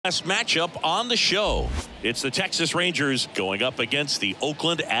Last matchup on the show. It's the Texas Rangers going up against the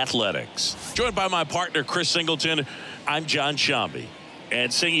Oakland Athletics. Joined by my partner, Chris Singleton, I'm John Shambi.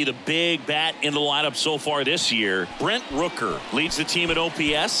 And singing the big bat in the lineup so far this year, Brent Rooker leads the team at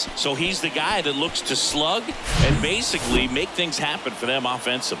OPS, so he's the guy that looks to slug and basically make things happen for them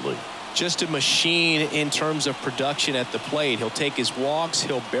offensively. Just a machine in terms of production at the plate. He'll take his walks,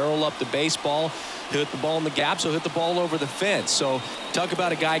 he'll barrel up the baseball, he'll hit the ball in the gaps, he'll hit the ball over the fence. So talk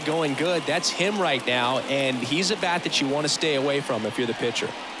about a guy going good. That's him right now, and he's a bat that you want to stay away from if you're the pitcher.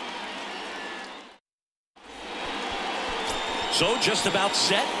 So just about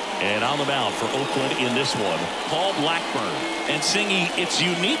set and on the mound for Oakland in this one, Paul Blackburn. And Singy, it's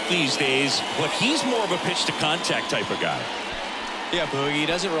unique these days, but he's more of a pitch to contact type of guy. Yeah, Boogie, he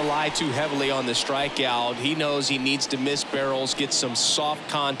doesn't rely too heavily on the strikeout. He knows he needs to miss barrels, get some soft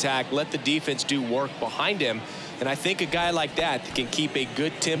contact, let the defense do work behind him. And I think a guy like that can keep a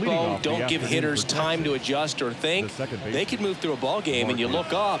good tempo, don't give hitters time to adjust or think. They could move through a ball game, and you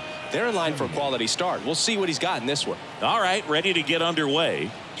look up, they're in line for a quality start. We'll see what he's got in this one. All right, ready to get underway.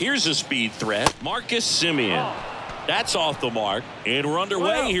 Here's a speed threat, Marcus Semien. That's off the mark, and we're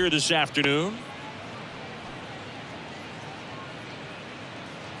underway here this afternoon.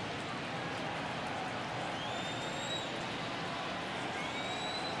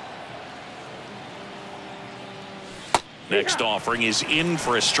 Next offering is in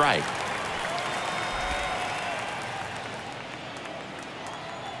for a strike.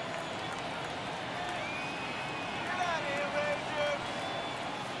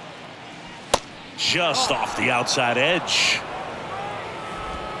 Just off the outside edge.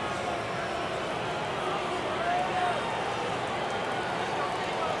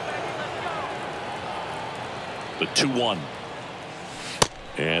 The 2-1.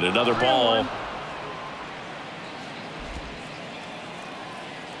 And another ball.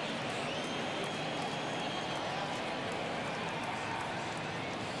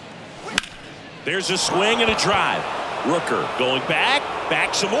 There's a swing and a drive. Rooker going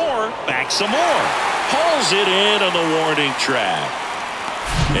back some more, hauls it in on the warning track.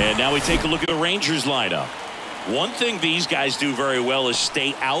 And now we take a look at the Rangers lineup. One thing these guys do very well is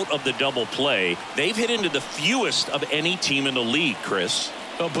stay out of the double play. They've hit into the fewest of any team in the league, Chris.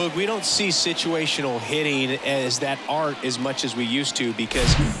 Well, Boog, we don't see situational hitting as that art as much as we used to,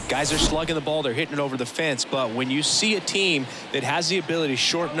 because guys are slugging the ball, they're hitting it over the fence. But when you see a team that has the ability to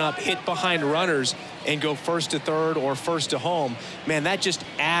shorten up, hit behind runners, and go first to third or first to home, man, that just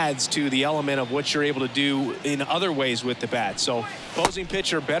adds to the element of what you're able to do in other ways with the bat. So opposing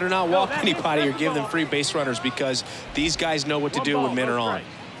pitcher better not walk anybody or give them free base runners, because these guys know what to do when men are on.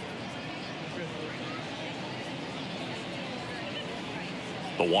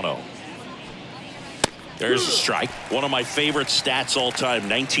 The 1-0. There's a strike. One of my favorite stats all time,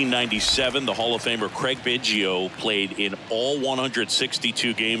 1997, the Hall of Famer Craig Biggio played in all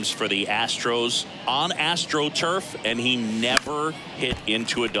 162 games for the Astros on AstroTurf, and he never hit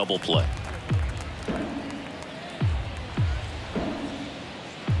into a double play.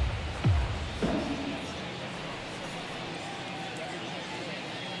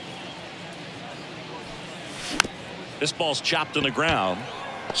 This ball's chopped on the ground.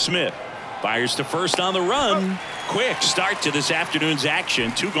 Smith fires to first on the run. Quick start to this afternoon's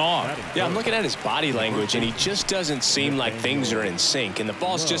action. 2 gone. Yeah, I'm looking at his body language, and he just doesn't seem like things are in sync, and the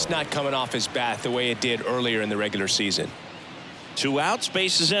ball's just not coming off his bat the way it did earlier in the regular season. 2 outs,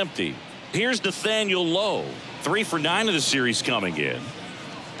 base is empty. Here's Nathaniel Lowe. 3 for 9 of the series coming in.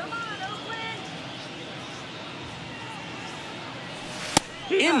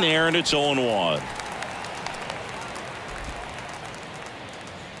 In there, and it's 0-1.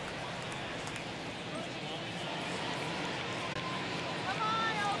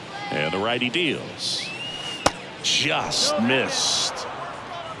 And the righty deals. Just missed.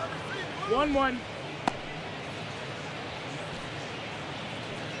 1-1.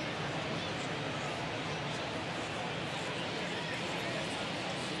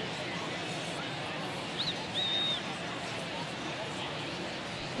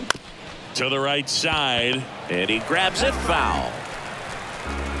 To the right side, and he grabs it foul.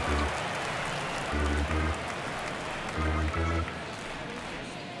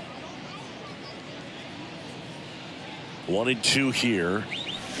 One and 2 here.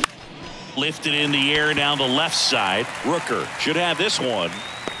 Lifted in the air down the left side. Rooker should have this one.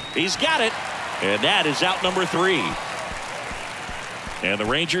 He's got it. And that is out number 3. And the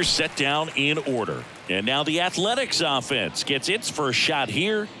Rangers set down in order. And now the Athletics offense gets its first shot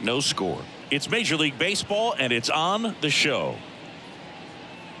here. No score. It's Major League Baseball, and it's on the show.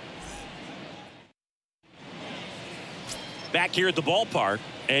 Back here at the ballpark,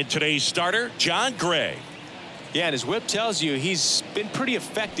 and today's starter, Jon Gray. Yeah, and his whip tells you he's been pretty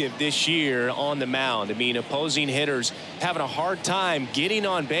effective this year on the mound. I mean, opposing hitters having a hard time getting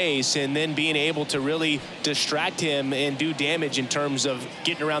on base and then being able to really distract him and do damage in terms of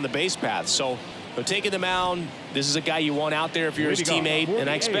getting around the base path. So, taking the mound, this is a guy you want out there if you're his teammate, and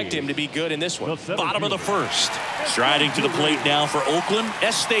I expect him to be good in this one. Bottom of the first. Striding to the plate now for Oakland,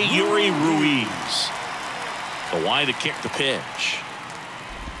 Yuri Ruiz. The wide to kick the pitch.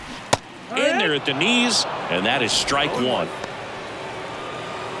 In there at the knees, and that is strike one.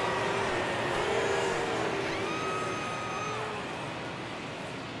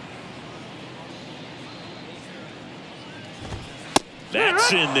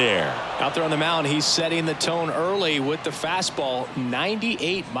 That's in there. Out there on the mound, he's setting the tone early with the fastball.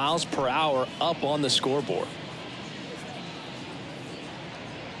 98 miles per hour up on the scoreboard.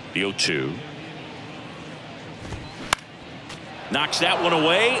 The 0-2. Knocks that one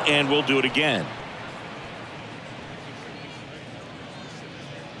away, and we'll do it again.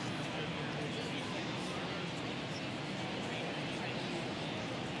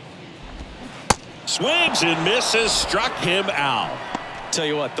 Swings and misses, struck him out. Tell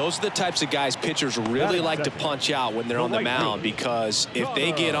you what, those are the types of guys pitchers really like to punch out when they're on the mound, because if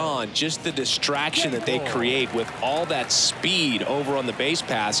they get on, just the distraction that they create with all that speed over on the base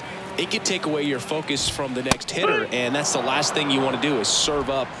pass, it could take away your focus from the next hitter, and that's the last thing you want to do is serve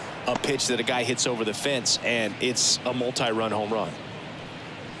up a pitch that a guy hits over the fence and it's a multi-run home run.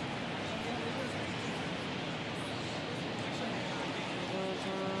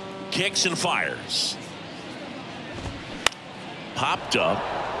 Kicks and fires. Popped up.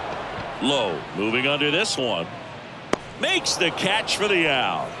 Low. Moving under this one. Makes the catch for the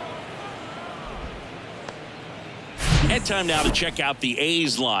out. And time now to check out the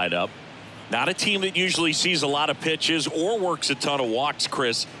A's lineup. Not a team that usually sees a lot of pitches or works a ton of walks,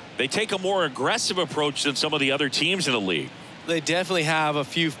 Chris. They take a more aggressive approach than some of the other teams in the league. They definitely have a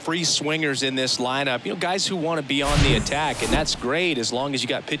few free swingers in this lineup. You know, guys who want to be on the attack, and that's great as long as you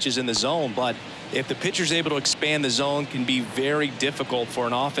got pitches in the zone. But if the pitcher's able to expand the zone, it can be very difficult for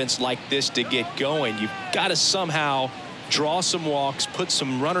an offense like this to get going. You've got to somehow draw some walks, put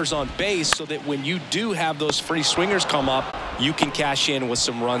some runners on base so that when you do have those free swingers come up, you can cash in with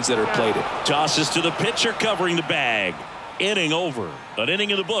some runs that are plated. Tosses to the pitcher covering the bag. Inning over. An inning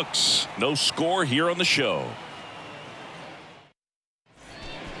in the books. No score here on the show.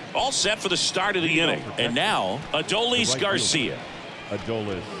 All set for the start of the inning. And now, Adolis Garcia.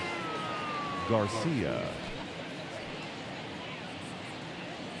 Adolis Garcia.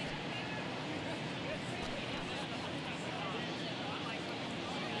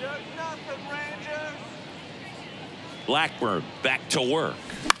 Blackburn back to work.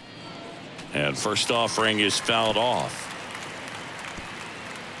 And first offering is fouled off.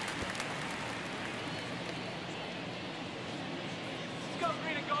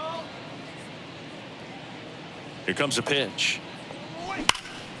 Here comes a pitch.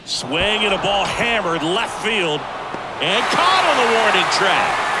 Swing and a ball hammered left field and caught on the warning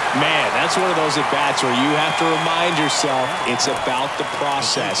track. Man, that's one of those at-bats where you have to remind yourself it's about the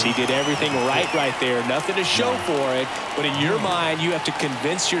process. He did everything right there. Nothing to show for it, but in your mind, you have to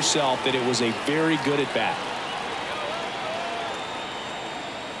convince yourself that it was a very good at-bat.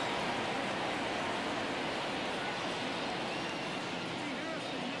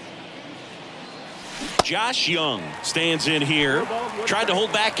 Josh Young stands in here. Tried to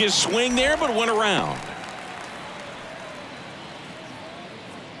hold back his swing there, but went around.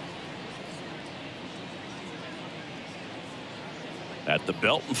 At the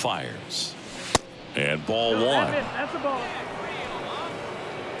belt and fires. And ball one. That's a ball.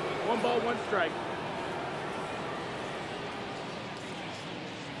 1 ball, 1 strike.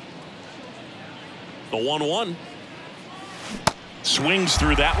 The 1-1. Swings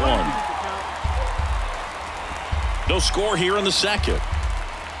through that one. No score here in the second.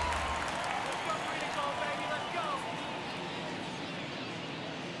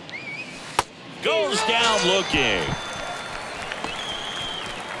 Goes down looking.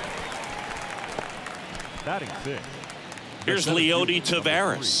 Batting 6. Here's Leody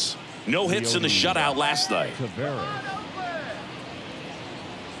Taveras. No hits in the shutout last night.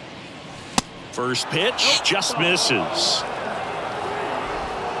 First pitch just misses.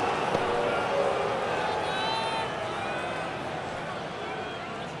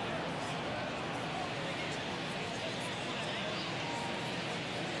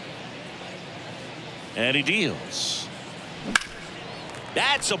 And he deals.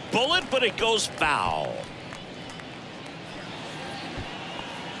 That's a bullet, but it goes foul.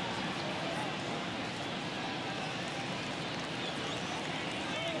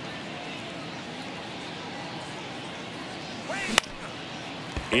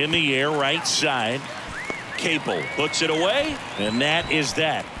 In the air, right side. Capel puts it away, and that is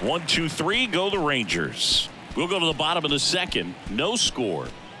that. 1, 2, 3, go the Rangers. We'll go to the bottom of the second. No score.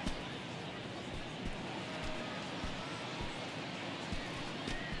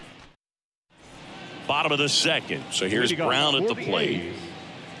 Bottom of the second. So here's Brown at the plate.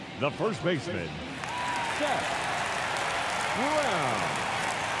 The first baseman, Seth Brown.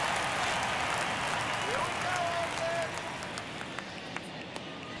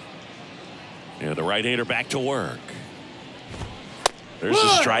 Yeah, the right-hander back to work. There's a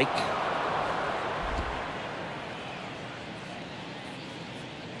strike.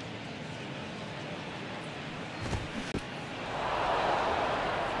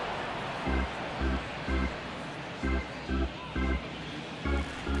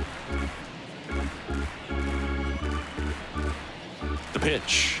 The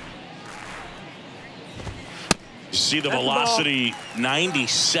pitch. You see the velocity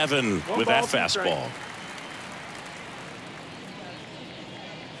 97 with that fastball.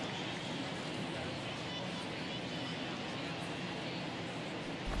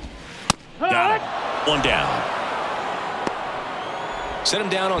 Got him. One down. Set him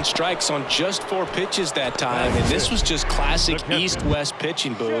down on strikes on just 4 pitches that time, and this was just classic east-west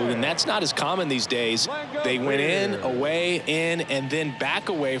pitching, Boog, and that's not as common these days. They went in, away, in, and then back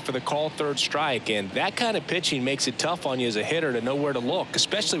away for the call third strike, and that kind of pitching makes it tough on you as a hitter to know where to look,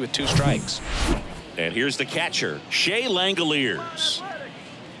 especially with 2 strikes. And here's the catcher, Shea Langoliers.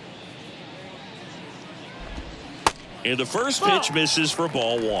 And the first pitch misses for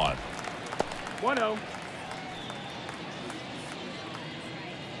ball 1. 1-0.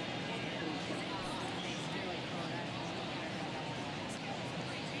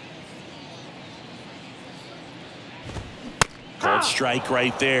 Called strike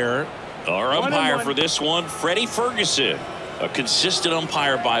right there. Our umpire for this one, Freddie Ferguson, a consistent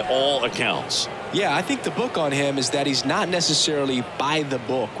umpire by all accounts. Yeah, I think the book on him is that he's not necessarily by the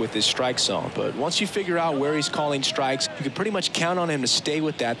book with his strike zone, but once you figure out where he's calling strikes, you can pretty much count on him to stay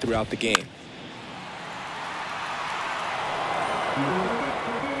with that throughout the game.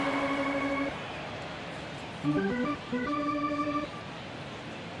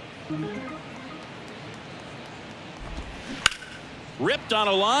 Ripped on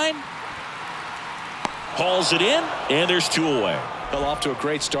a line. Hauls it in, and there's 2 away. Well, off to a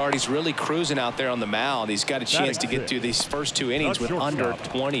great start. He's really cruising out there on the mound. He's got a chance to get through these first 2 innings with under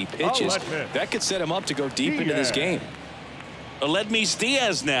 20 pitches. That could set him up to go deep into this game. Aledmys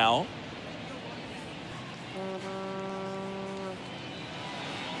Diaz now.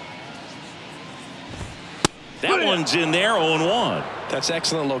 That one's in there, 0-1. That's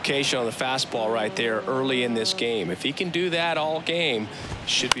excellent location on the fastball right there early in this game. If he can do that all game,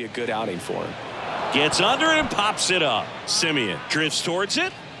 should be a good outing for him. Gets under it and pops it up. Simeon drifts towards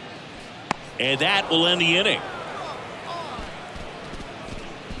it. And that will end the inning.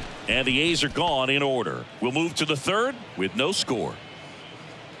 And the A's are gone in order. We'll move to the third with no score.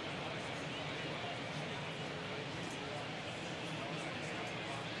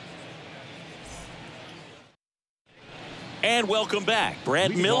 And welcome back.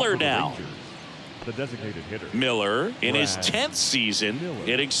 Brad Miller now. The designated hitter. Miller in his 10th season,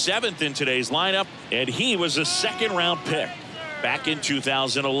 hitting 7th in today's lineup, and he was a second-round pick back in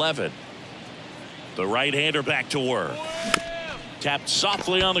 2011. The right-hander back to work. Tapped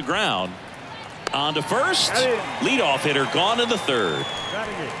softly on the ground. On to first. Leadoff hitter gone in the third.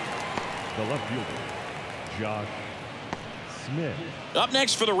 The left fielder, Josh Smith. Up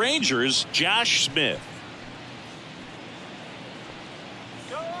next for the Rangers, Josh Smith.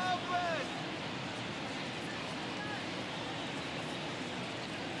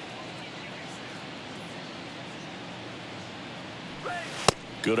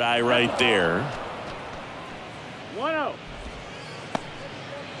 Good eye right there. 1-0.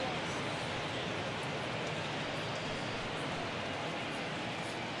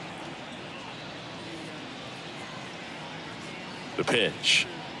 The pitch.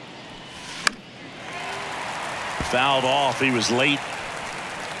 Fouled off. He was late.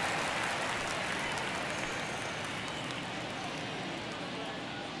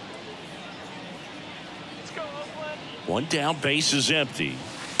 Let's go, Oakland. One down, base is empty.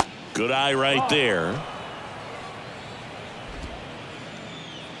 Good eye right there.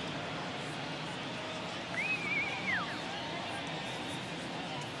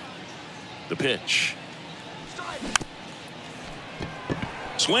 The pitch.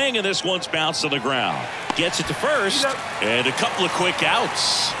 Swing, and this one's bounced to the ground. Gets it to first, and a couple of quick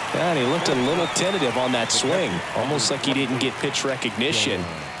outs. Yeah, and he looked a little tentative on that swing, almost like he didn't get pitch recognition.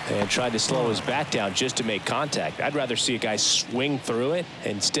 and tried to slow his bat down just to make contact. I'd rather see a guy swing through it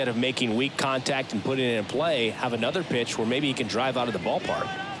instead of making weak contact and putting it in play. Have another pitch where maybe he can drive out of the ballpark.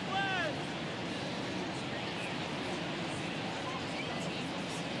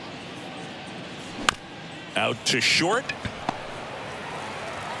 Out to short.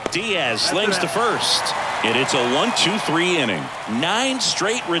 Diaz slings to first. And it's a 1-2-3 inning. 9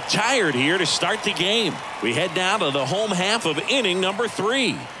 straight retired here to start the game. We head now to the home half of inning number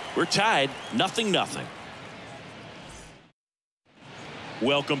 3. We're tied 0-0.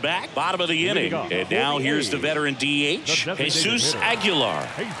 Welcome back. Bottom of the inning. And now here's the veteran DH, Jesus Aguilar.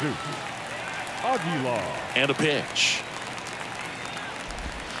 And a pitch.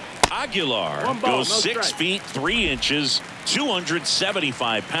 Aguilar goes 6 feet 3 inches,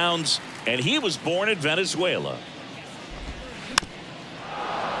 275 pounds, and he was born in Venezuela.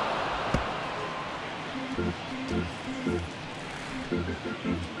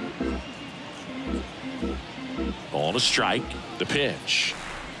 Ball to strike. The pitch.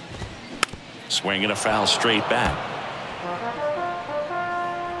 Swing and a foul straight back.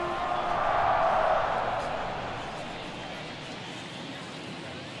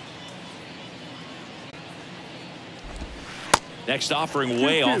 Next offering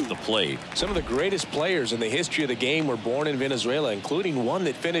way off the plate. Some of the greatest players in the history of the game were born in Venezuela, including one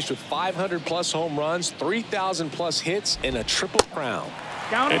that finished with 500+ home runs, 3,000+ hits, and a triple crown.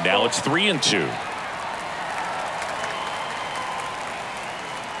 And now it's 3-2.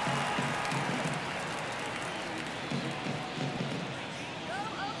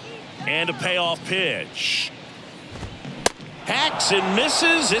 And a payoff pitch. Hacks and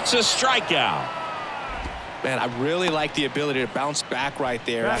misses. It's a strikeout. Man, I really like the ability to bounce back right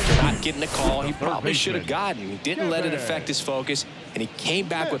there after not getting a call he probably should have gotten. He didn't let it affect his focus, and he came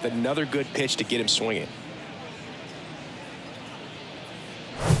back with another good pitch to get him swinging.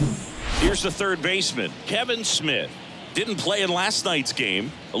 Here's the third baseman, Kevin Smith. Didn't play in last night's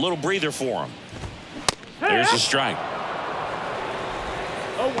game. A little breather for him. There's a strike.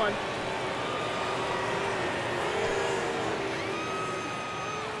 0-1.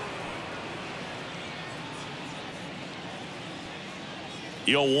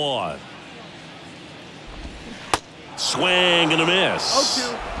 Yo, 1. Swing and a miss.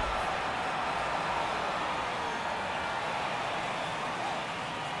 0-2.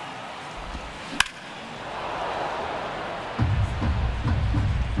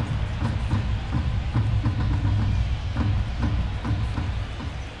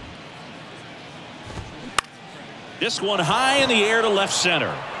 This one high in the air to left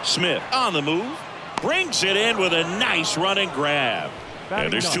center. Smith on the move. Brings it in with a nice running grab.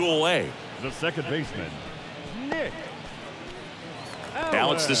 And there's 2 away. The second baseman, Nick Allen.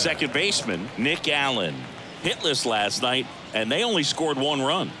 Now it's the second baseman, Nick Allen. Hitless last night, and they only scored 1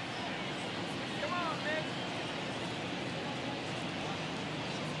 run.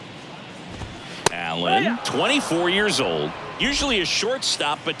 Allen, 24 years old. Usually a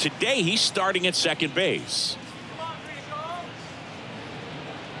shortstop, but today he's starting at second base.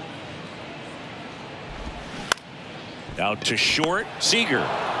 Out to short, Seager.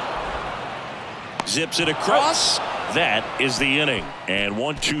 Zips it across. That is the inning. And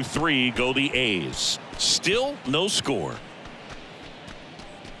 1-2-3 go the A's. Still no score.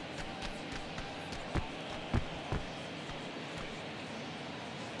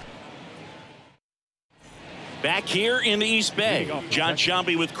 Back here in the East Bay, John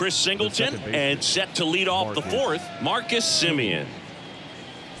Sciambi with Chris Singleton, and set to lead off the 4th, Marcus Semien.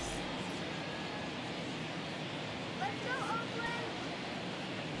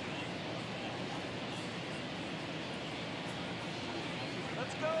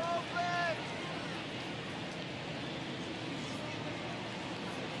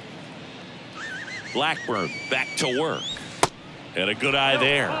 Blackburn back to work. And a good eye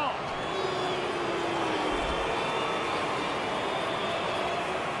there.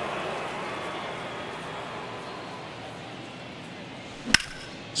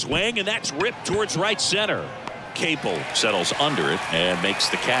 Swing, and that's ripped towards right center. Capel settles under it and makes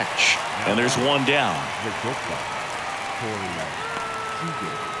the catch. And there's 1 down.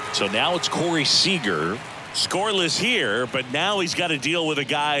 So now it's Corey Seager. Scoreless here, but now he's got to deal with a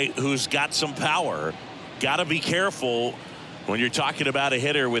guy who's got some power. Got to be careful when you're talking about a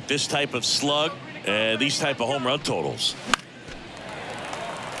hitter with this type of slug and these type of home run totals.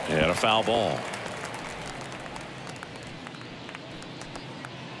 And a foul ball.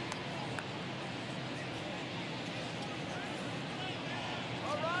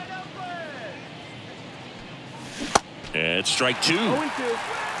 And it's strike 2. 0-2.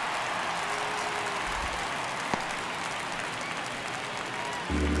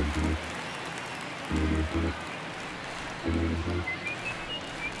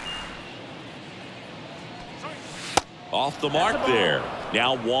 Off the mark there.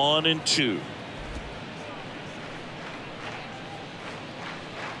 Now 1-2.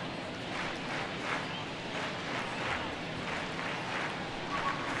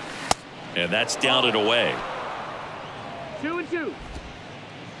 And that's down and away. 2-2.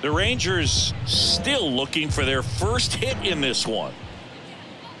 The Rangers still looking for their first hit in this one.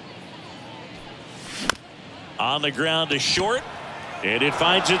 On the ground to short, and it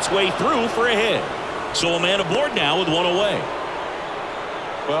finds its way through for a hit. So a man aboard now with one away.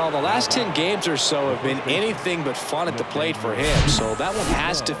 Well, the last 10 games or so have been anything but fun at the plate for him, so that one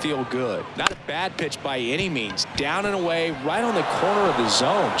has to feel good. Not a bad pitch by any means. Down and away, right on the corner of the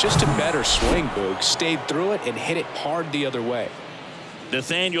zone. Just a better swing, Boog. Stayed through it and hit it hard the other way.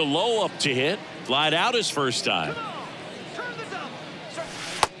 Nathaniel Lowe up to hit. Flied out his first time.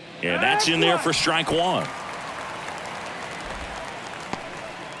 And that's in there for strike one.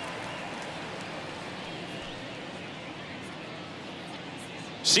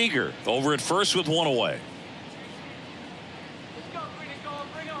 Seager over at first with one away.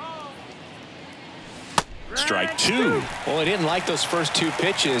 Strike two. Well, he didn't like those first two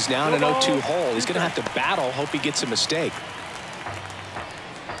pitches. Now in an 0-2 hole. He's going to have to battle. Hope he gets a mistake.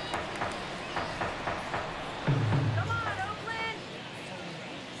 Come on, Oakland.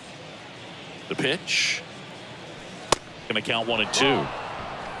 The pitch. Going to count 1-2.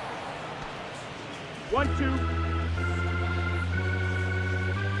 1-2.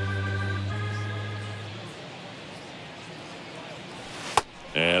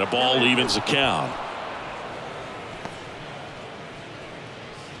 And a ball evens the count.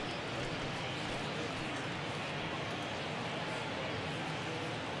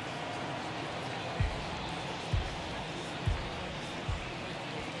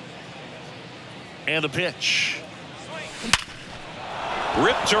 And the pitch.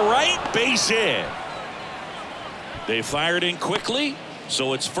 Ripped to right, base hit. They fired in quickly,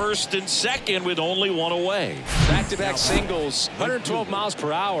 so it's first and second with only one away. Back-to-back singles, 112 miles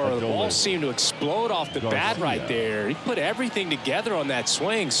per hour. The ball seemed to explode off the bat right there. He put everything together on that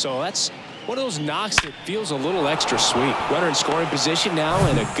swing, so that's one of those knocks that feels a little extra sweet. Runner in scoring position now,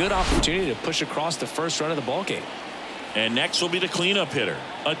 and a good opportunity to push across the first run of the ballgame. And next will be the cleanup hitter,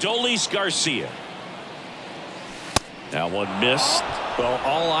 Adolis Garcia. That one missed. Well,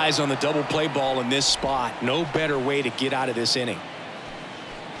 all eyes on the double play ball in this spot. No better way to get out of this inning.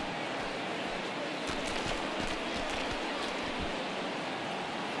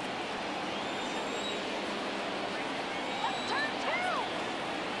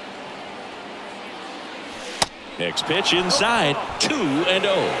 Next pitch inside,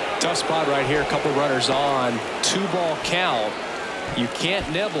 2-0. Tough spot right here. A couple runners on. 2-ball count. You can't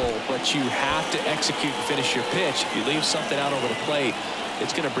nibble, but you have to execute and finish your pitch. If you leave something out over the plate,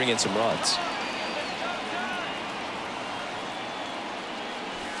 it's going to bring in some runs.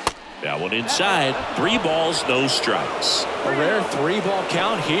 That one inside. 3 balls, no strikes. A rare 3-ball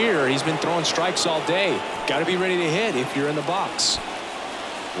count here. He's been throwing strikes all day. Got to be ready to hit if you're in the box.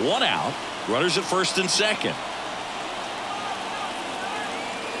 1 out. Runners at first and second.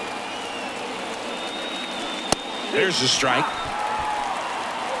 There's the strike.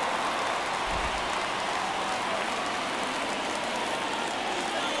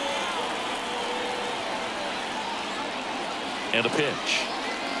 And a pitch.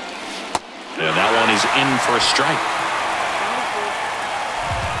 And that one is in for a strike.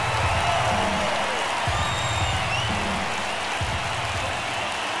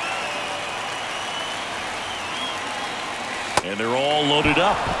 And they're all loaded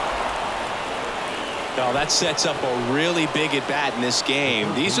up. Now that sets up a really big at bat in this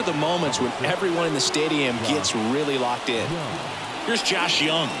game. These are the moments when everyone in the stadium gets really locked in. Here's Josh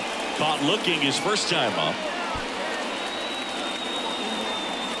Young, caught looking his first time up.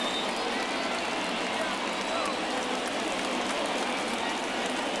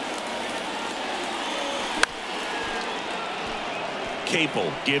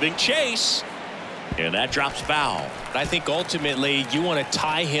 Capel giving chase, and that drops foul. I think ultimately you want to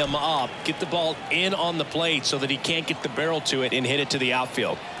tie him up, get the ball in on the plate so that he can't get the barrel to it and hit it to the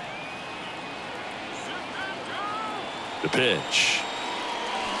outfield. The pitch.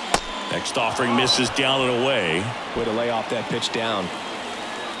 Next offering misses down and away. Way to lay off that pitch down.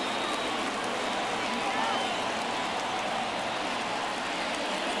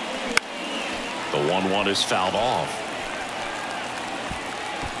 The 1-1 is fouled off.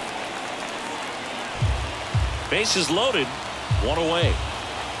 Bases loaded, 1 away.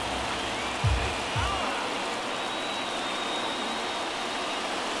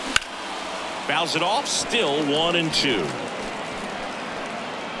 Fouls it off. Still 1-2.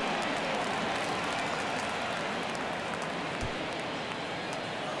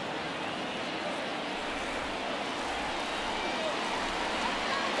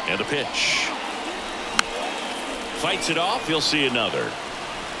 And a pitch. Fights it off. He'll see another.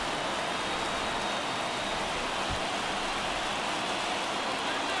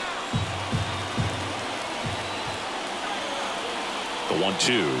 The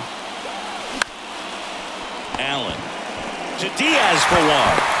 1-2. Allen to Diaz for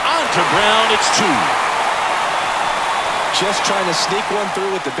one. On to Brown. It's 2. Just trying to sneak one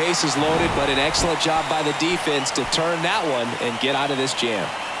through with the bases loaded, but an excellent job by the defense to turn that one and get out of this jam.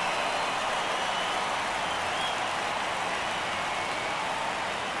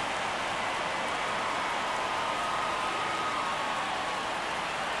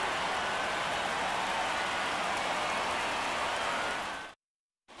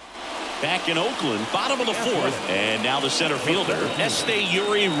 Back in Oakland, bottom of the 4th, and now the center fielder,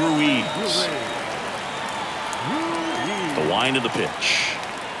 Yuri Ruiz. The wind of the pitch.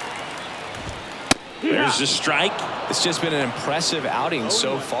 There's the strike. It's just been an impressive outing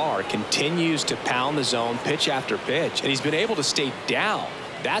so far. Continues to pound the zone pitch after pitch, and he's been able to stay down.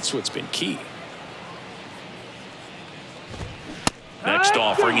 That's what's been key. Next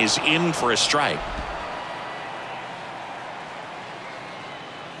offering is in for a strike.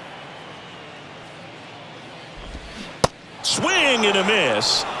 Swing and a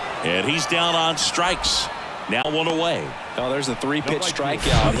miss, and he's down on strikes. Now 1 away. Oh, there's a 3-pitch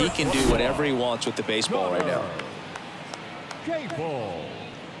strikeout. He can do whatever he wants with the baseball right now. Capel.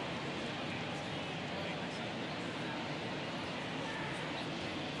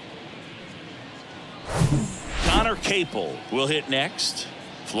 Connor Capel will hit next.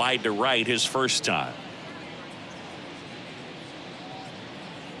 Fly to right his first time.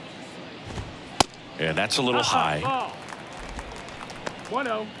 And that's a little high.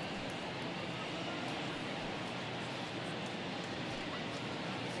 1-0.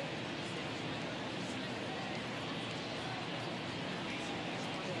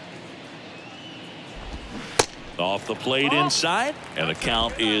 Off the plate inside, and the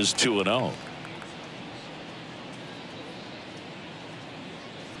count is 2-0.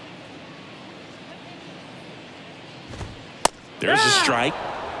 There's a strike.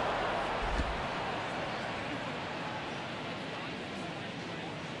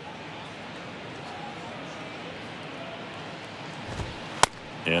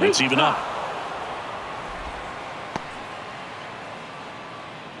 And it's even up.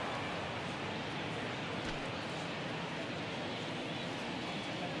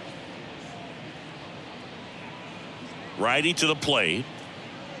 Righty to the plate.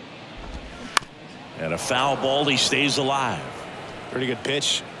 And a foul ball. He stays alive. Pretty good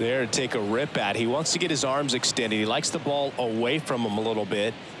pitch there to take a rip at. He wants to get his arms extended. He likes the ball away from him a little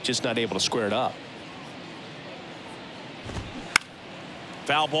bit, just not able to square it up.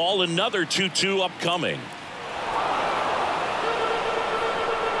 Foul ball. Another 2-2 upcoming.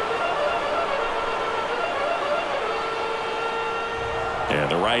 And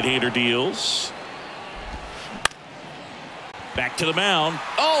the right-hander deals. Back to the mound.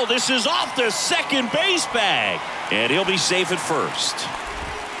 Oh, this is off the second base bag. And he'll be safe at first.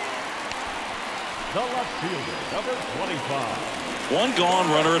 The left fielder, number 25. One gone,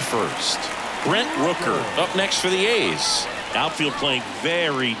 runner at first. Brent Rooker up next for the A's. Outfield playing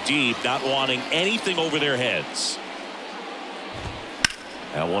very deep, not wanting anything over their heads.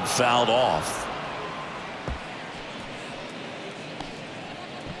 That one fouled off.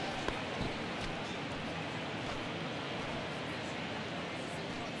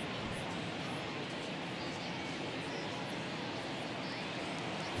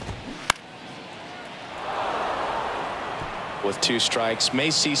 With 2 strikes,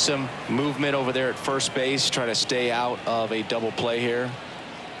 may see some movement over there at first base, trying to stay out of a double play here.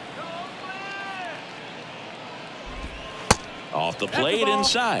 Off the plate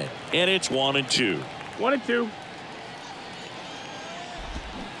inside, and it's 1-2. 1-2.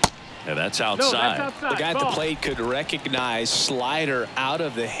 And that's No, outside. that's outside. The guy at the plate could recognize slider out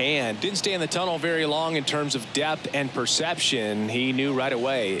of the hand. Didn't stay in the tunnel very long in terms of depth and perception. He knew right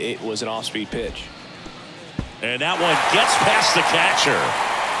away it was an off-speed pitch. And that one gets past the catcher.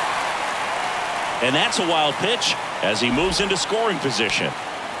 And that's a wild pitch as he moves into scoring position.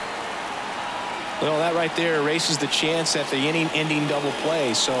 Well, that right there erases the chance at the inning-ending double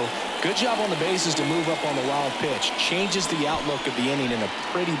play. So good job on the bases to move up on the wild pitch. Changes the outlook of the inning in a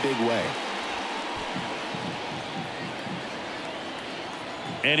pretty big way.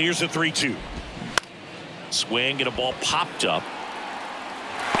 And here's a 3-2. Swing and a ball popped up.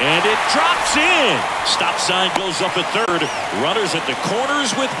 And it drops in. Stop sign goes up at third. Runners at the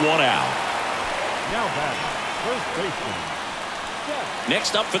corners with one out. Now batting, first baseman.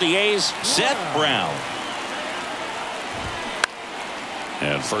 Next up for the A's, Seth Brown.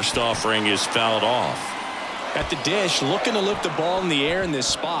 And first offering is fouled off. At the dish, looking to lift the ball in the air in this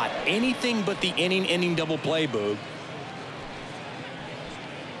spot. Anything but the inning double play, Boog.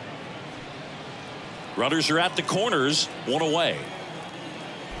 Runners are at the corners, one away.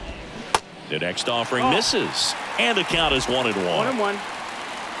 The next offering misses, and the count is 1-1. 1-1.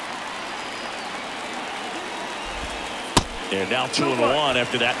 And now 2-1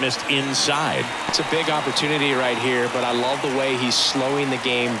 after that missed inside. It's a big opportunity right here, but I love the way he's slowing the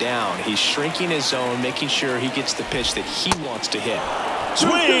game down. He's shrinking his zone, making sure he gets the pitch that he wants to hit.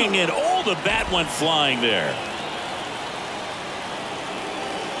 Swing, and the bat went flying there.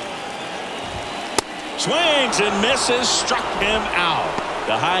 Swings and misses, struck him out.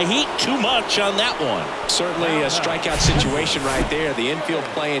 The high heat, too much on that one. Certainly a strikeout situation right there. The infield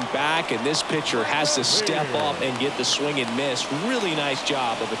playing back, and this pitcher has to step up and get the swing and miss. Really nice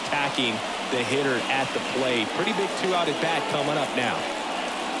job of attacking the hitter at the plate. Pretty big 2-out at bat coming up now.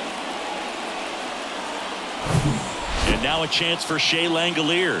 And now a chance for Shea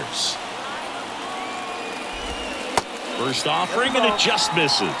Langoliers. First offering, and it just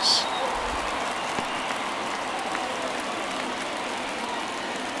misses.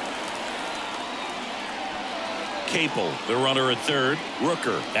 Capel, the runner at third.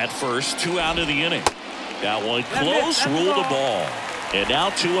 Rooker at first, 2 out of the inning. That one close, ruled the ball. And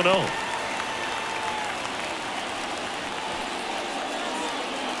now 2-0.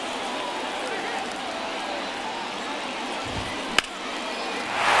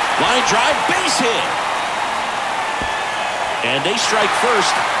 Line drive, base hit. And they strike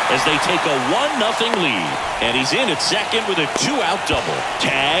first as they take a 1-0 lead. And he's in at second with a 2-out double.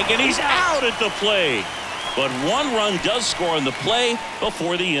 Tag, and he's out at the plate. But 1 run does score on the play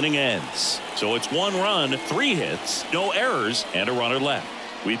before the inning ends. So it's 1 run, 3 hits, no errors, and a runner left.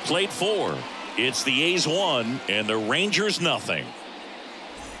 We played 4. It's the A's 1 and the Rangers nothing.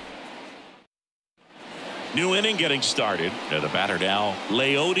 New inning getting started. And the batter now,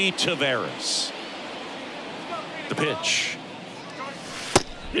 Leody Taveras. The pitch.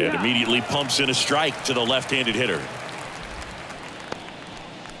 And immediately pumps in a strike to the left-handed hitter.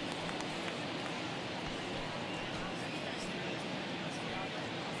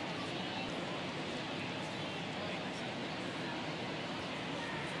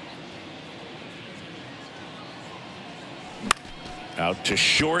 Out to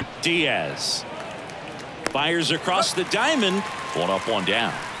short, Diaz. Fires across the diamond. 1 up, 1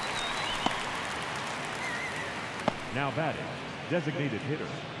 down. Now batting, designated hitter,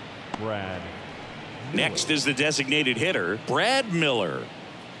 Brad Miller. Next is the designated hitter, Brad Miller.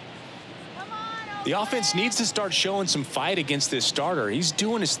 The offense needs to start showing some fight against this starter. He's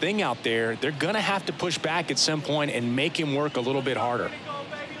doing his thing out there. They're going to have to push back at some point and make him work a little bit harder.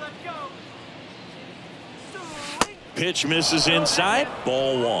 Pitch misses inside.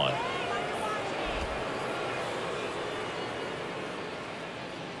 Ball 1.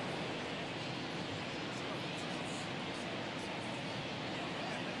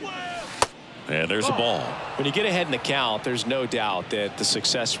 And there's a ball. When you get ahead in the count, there's no doubt that the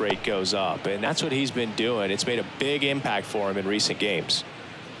success rate goes up, and that's what he's been doing. It's made a big impact for him in recent games.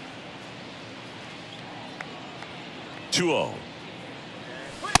 2-0.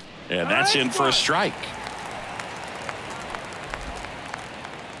 And that's in for a strike.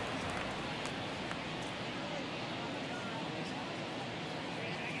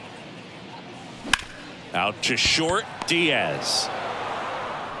 Out to short, Diaz.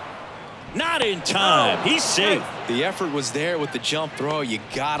 Not in time. He's safe. The effort was there with the jump throw. You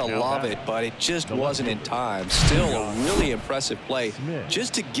gotta love it, but it just wasn't in time. Still a really impressive play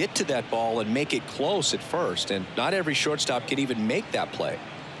just to get to that ball and make it close at first, and not every shortstop can even make that play.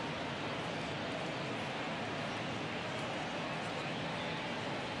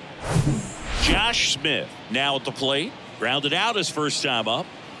 Josh Smith now at the plate. Grounded out his first time up.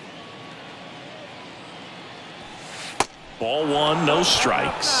 Ball 1, no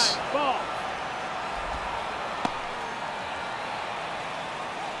strikes.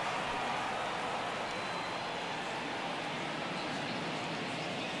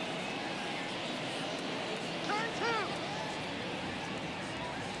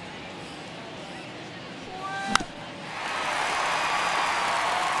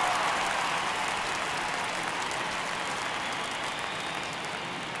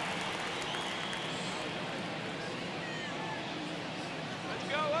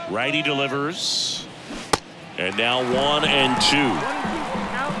 Righty delivers. And now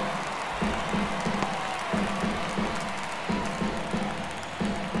 1-2.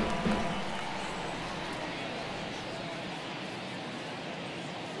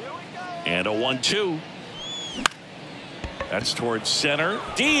 And a 1-2. That's towards center.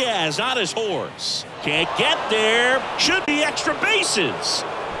 Diaz on his horse. Can't get there. Should be extra bases.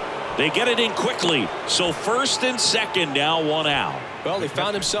 They get it in quickly. So first and second, now one out. Well, he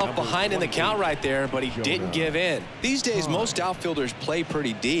found himself behind in the count right there, but he didn't give in. These days, most outfielders play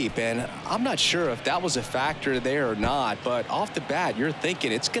pretty deep, and I'm not sure if that was a factor there or not, but off the bat, you're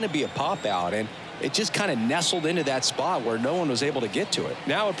thinking it's going to be a pop out, and it just kind of nestled into that spot where no one was able to get to it.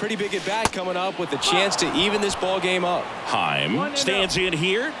 Now a pretty big at bat coming up with a chance to even this ball game up. Heim stands in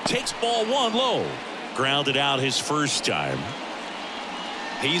here, takes ball one low. Grounded out his first time.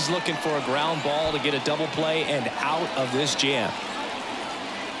 He's looking for a ground ball to get a double play and out of this jam.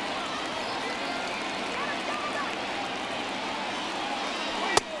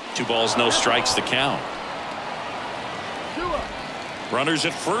 Two balls, no strikes, the count. Runners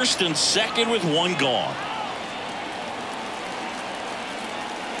at first and second with one gone.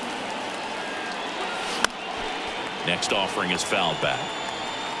 Next offering is fouled back.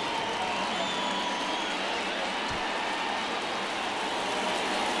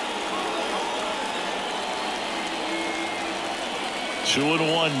 Two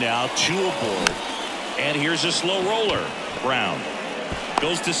and one now, two aboard. And here's a slow roller. Brown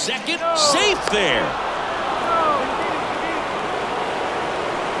goes to second, safe there.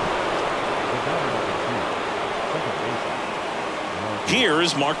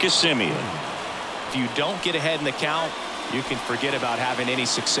 Here's Marcus Semien. If you don't get ahead in the count, you can forget about having any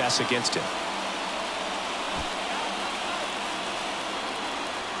success against him.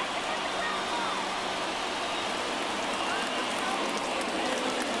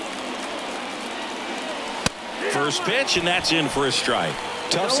 First pitch, and that's in for a strike.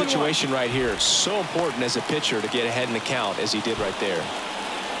 Tough situation right here. So important as a pitcher to get ahead in the count as he did right there.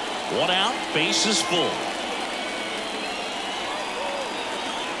 One out, bases full.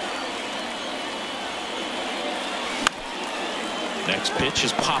 Next pitch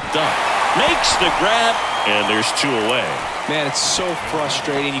is popped up. Makes the grab, and there's two away. Man, it's so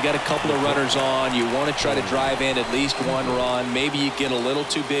frustrating. You got a couple of runners on. You want to try to drive in at least one run. Maybe you get a little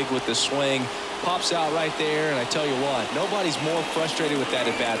too big with the swing. Pops out right there, and I tell you what, nobody's more frustrated with that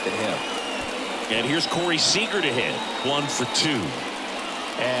at bat than him. And here's Corey Seager to hit. 1 for 2.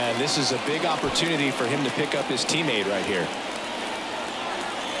 And this is a big opportunity for him to pick up his teammate right here.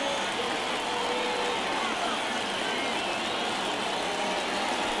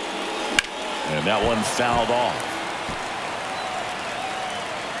 And that one fouled off.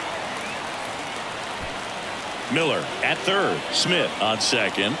 Miller at third. Smith on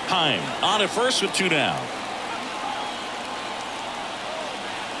second. Heim on at first with two down.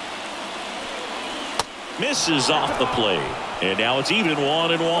 Misses off the plate. And now it's even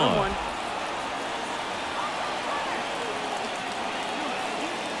 1-1.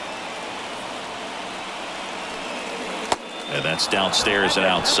 And that's downstairs and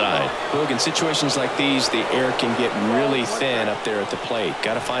outside. Look, in situations like these, the air can get really thin up there at the plate.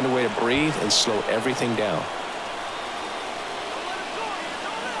 Got to find a way to breathe and slow everything down.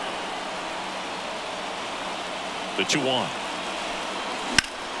 The 2-1.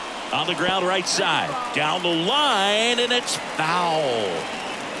 On the ground right side. Down the line, and it's foul.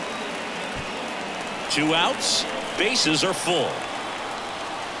 2 outs. Bases are full.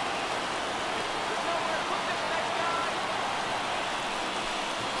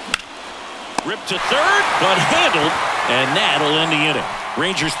 Ripped to third, but handled, and that'll end the inning.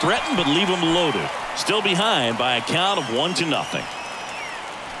 Rangers threaten, but leave them loaded. Still behind by a count of 1-0.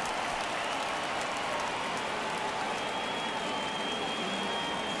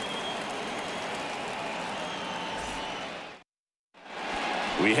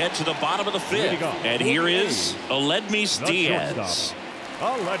 We head to the bottom of the fifth, and here is Aledmys Diaz.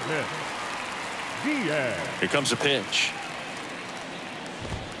 Aledmys Diaz. Here comes a pitch.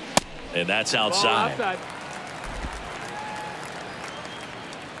 And that's outside.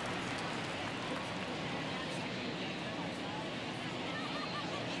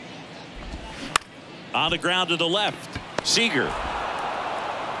 On the ground to the left. Seager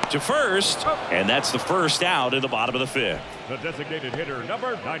to first, and that's the first out in the bottom of the fifth. The designated hitter,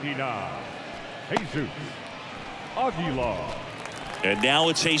 number 99, Jesus Aguilar. And now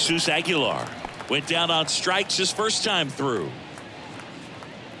it's Jesus Aguilar. Went down on strikes his first time through.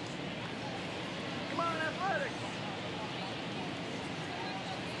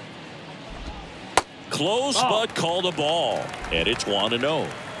 Close, but called a ball. And it's 1-0.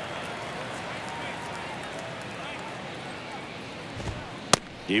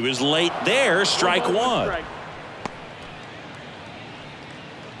 He was late there. Strike one.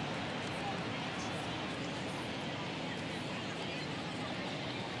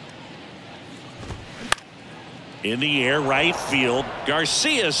 In the air, right field.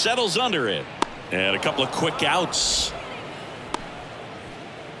 Garcia settles under it. And a couple of quick outs.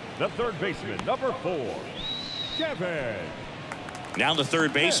 The third baseman, number 4, Kevin. Now the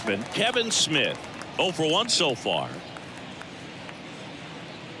third baseman, Kevin Smith. 0 for 1 so far.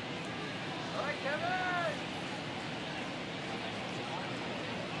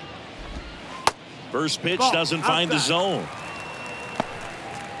 First pitch doesn't find the zone.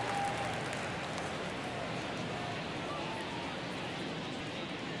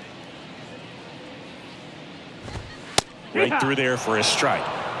 Right through there for a strike.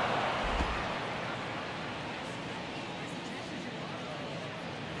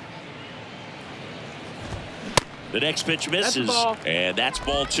 The next pitch misses, and that's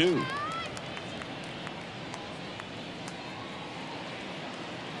ball 2.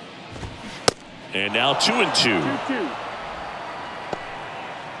 And now 2-2. 2-2.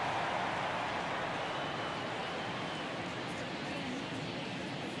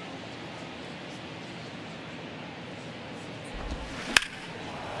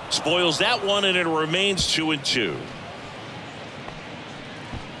 Spoils that one, and it remains 2-2.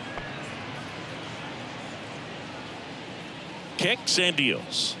 Kicks and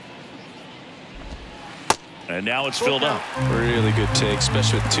deals. And now it's filled up. Really good take,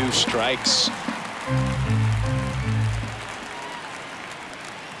 especially with 2 strikes.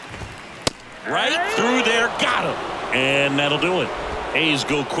 Right through there, got him. And that'll do it. A's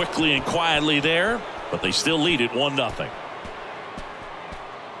go quickly and quietly there, but they still lead it 1-0.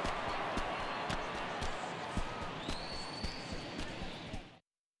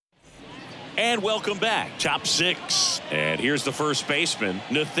 And welcome back. Top 6. And here's the first baseman,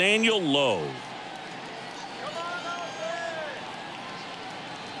 Nathaniel Lowe.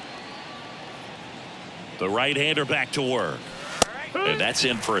 The right-hander back to work. And that's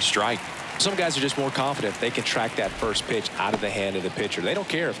in for a strike. Some guys are just more confident they can track that first pitch out of the hand of the pitcher. They don't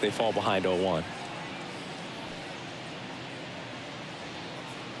care if they fall behind 0-1.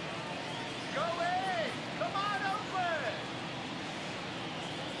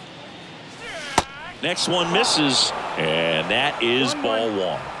 Next one misses, and that is ball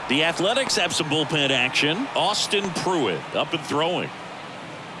 1. The Athletics have some bullpen action. Austin Pruitt up and throwing.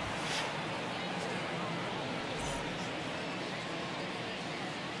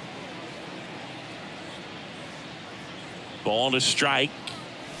 Ball and a strike.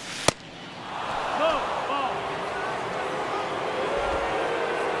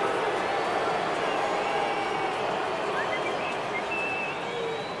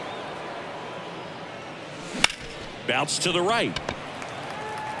 Bounce to the right.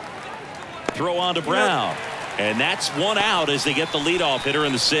 Throw on to Brown. And that's 1 out as they get the leadoff hitter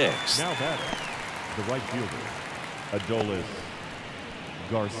in the 6th. Now batting, the right fielder, Adolis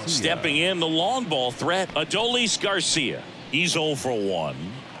Garcia. Stepping in, the long ball threat, Adolis Garcia. He's 0 for 1.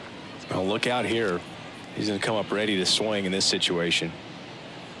 Well, look out here. He's going to come up ready to swing in this situation.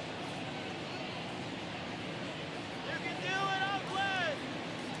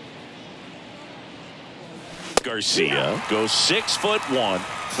 Garcia goes 6'1",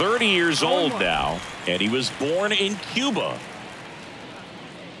 30 years old now, and he was born in Cuba.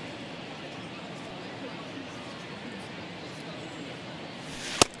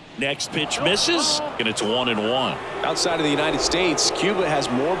 Next pitch misses, and it's 1-1. Outside of the United States, Cuba has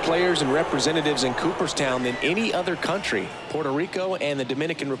more players and representatives in Cooperstown than any other country. Puerto Rico and the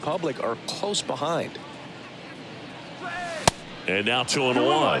Dominican Republic are close behind. And now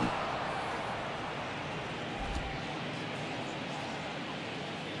 2-1.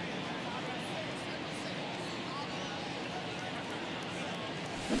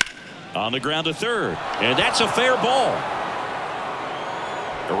 On the ground to third, and that's a fair ball.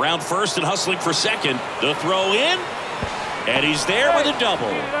 Around first and hustling for second. The throw in, and he's there with a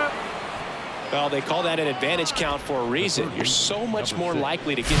double. Well, they call that an advantage count for a reason. You're so much more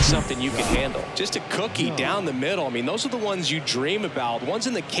likely to get something you can handle. Just a cookie down the middle. I mean, those are the ones you dream about. Ones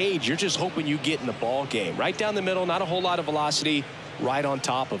in the cage, you're just hoping you get in the ball game. Right down the middle, not a whole lot of velocity, right on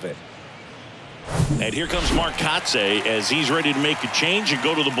top of it. And here comes Mark Kotze as he's ready to make a change and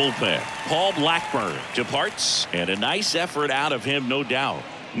go to the bullpen. Paul Blackburn departs, and a nice effort out of him, no doubt.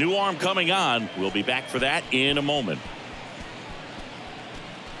 New arm coming on. We'll be back for that in a moment.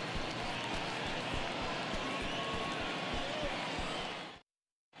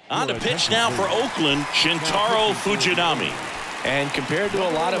 On to pitch now for Oakland, Shintaro Fujinami. And compared to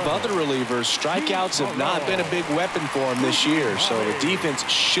a lot of other relievers, strikeouts have not been a big weapon for him this year, so the defense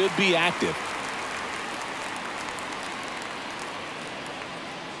should be active.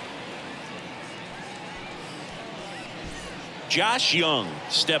 Josh Young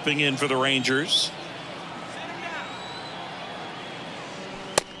stepping in for the Rangers.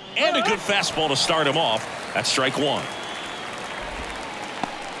 And a good fastball to start him off. That's strike one.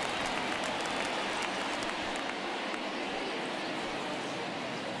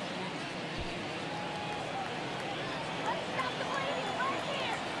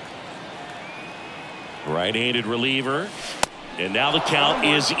 Right-handed reliever. And now the count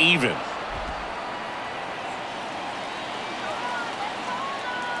is even.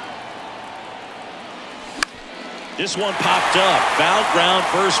 This one popped up. Foul ground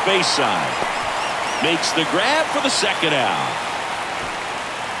first base side. Makes the grab for the second out.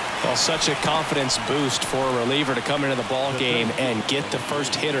 Well, such a confidence boost for a reliever to come into the ball game and get the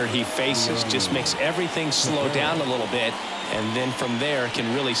first hitter he faces. Just makes everything slow down a little bit, and then from there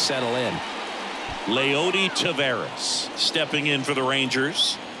can really settle in. Leody Taveras stepping in for the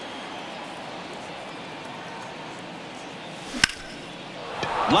Rangers.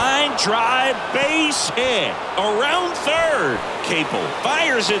 Line drive, base hit. Around third. Capel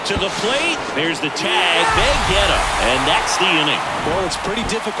fires it to the plate. There's the tag. They get him. And that's the inning. Well, it's pretty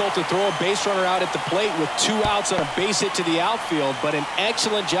difficult to throw a base runner out at the plate with 2 outs on a base hit to the outfield, but an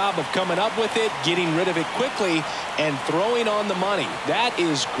excellent job of coming up with it, getting rid of it quickly, and throwing on the money. That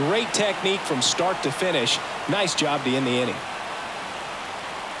is great technique from start to finish. Nice job to end the inning.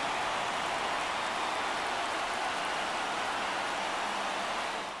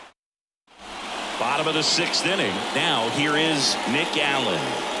 Bottom of the 6th inning. Now here is Nick Allen.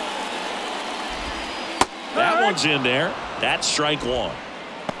 That one's in there. That's strike one.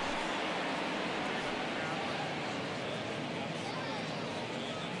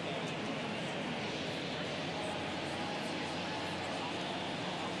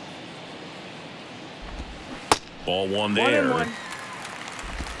 Ball one there. 1-1.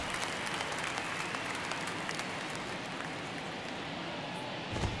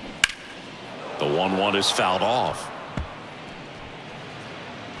 The 1-1 is fouled off.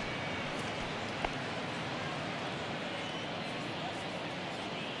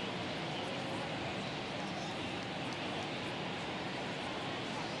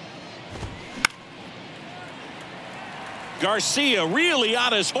 Garcia really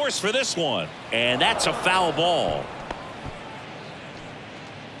on his horse for this one. And that's a foul ball.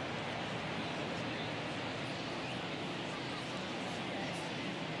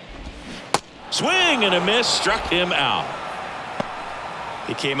 Swing and a miss, struck him out.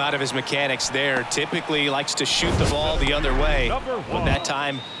 He came out of his mechanics there. Typically likes to shoot the ball the other way, but that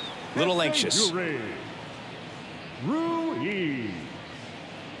time a little anxious. Ruiz.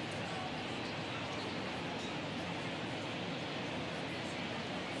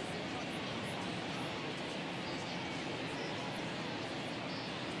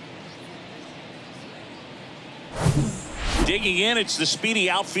 Digging in, it's the speedy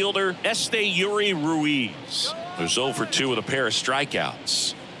outfielder Yuri Ruiz, who's 0 for 2 with a pair of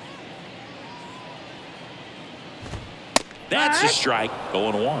strikeouts. That's a strike.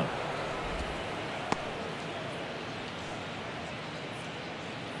 0-1.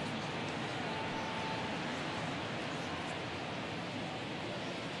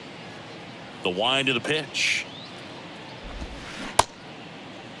 The wind of the pitch.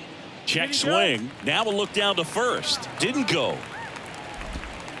 Check swing. Now we'll look down to first. Didn't go.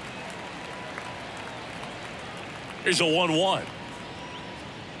 Here's a 1-1.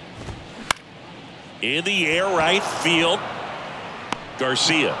 In the air, right field.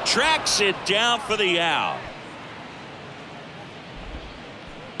 Garcia tracks it down for the out.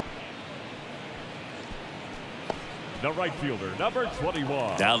 The right fielder, number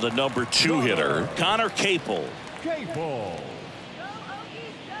 21. Now the number 2 hitter, Connor Capel. Capel.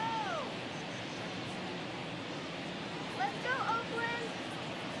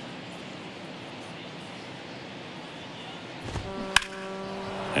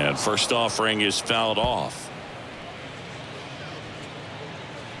 And first offering is fouled off.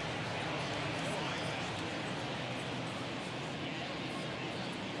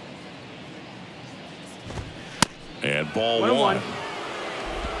 And ball 1.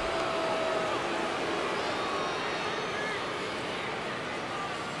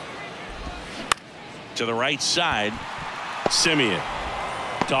 To the right side, Simeon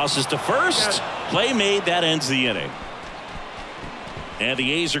tosses to first. Play made. That ends the inning. And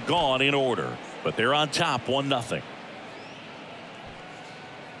the A's are gone in order, but they're on top 1-0.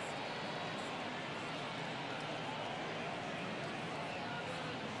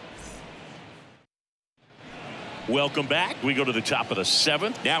 Welcome back. We go to the top of the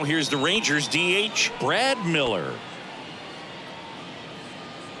 7th. Now here's the Rangers DH, Brad Miller.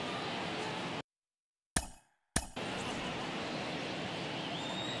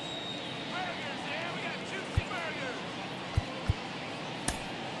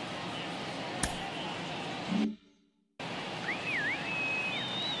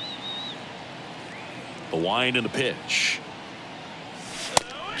 wind and the pitch.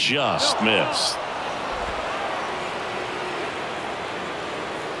 Just missed.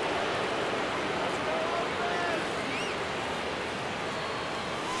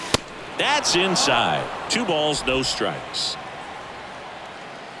 That's inside. 2 balls, no strikes.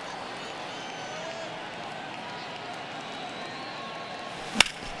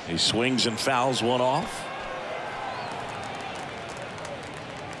 He swings and fouls one off.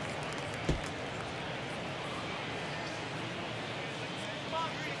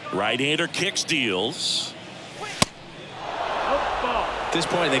 Right-hander kicks, deals. At this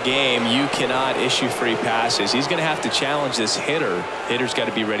point in the game, you cannot issue free passes. He's going to have to challenge this hitter. Hitter's got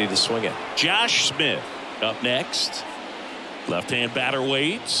to be ready to swing it. Josh Smith up next. Left-hand batter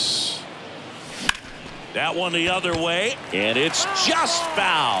waits. That one the other way, and it's just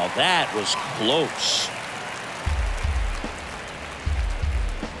foul. That was close.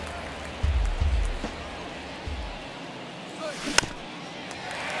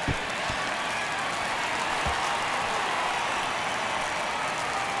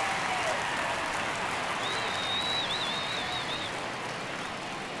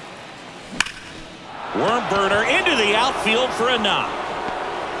 Worm burner into the outfield for a knock.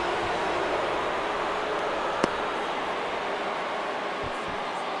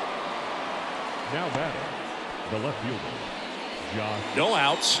 Now batting, the left fielder, Josh. No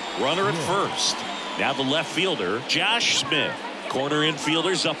outs. Runner at first. Now the left fielder, Josh Smith. Corner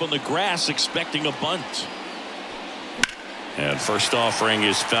infielders up on the grass expecting a bunt. And first offering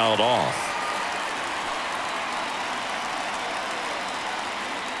is fouled off.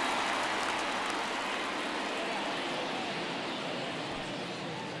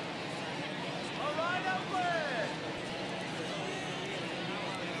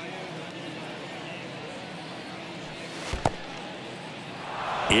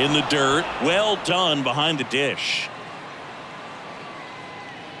 In the dirt. Well done behind the dish.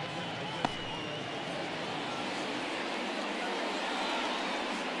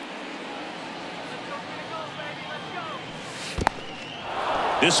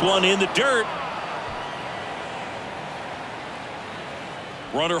 This one in the dirt.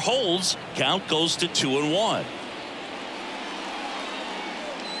 Runner holds. Count goes to 2-1.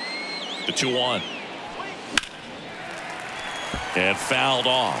 The 2-1. And fouled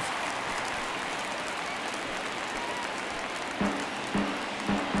off.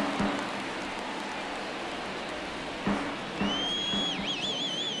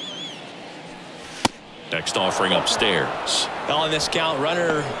 Next offering upstairs. Well, in this count,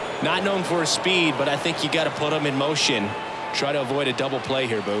 runner not known for his speed, but I think you got to put him in motion. Try to avoid a double play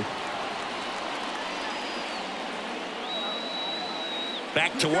here, Boo.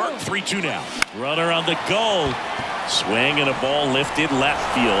 Back to work. 3-2 now. Runner on the go. Swing and a ball lifted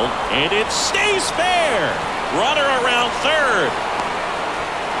left field, and it stays fair. Runner around third.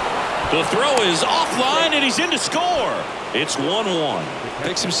 The throw is offline, and he's in to score. It's 1-1.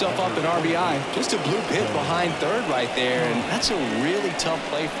 Picks himself up an RBI. Just a bloop hit behind third right there, and that's a really tough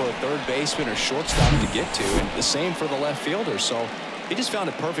play for a third baseman or shortstop to get to, and the same for the left fielder. So he just found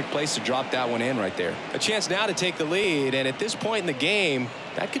a perfect place to drop that one in right there. A chance now to take the lead, and at this point in the game,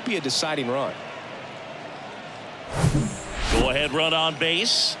 that could be a deciding run. Go ahead run on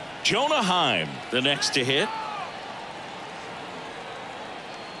base. Jonah Heim the next to hit.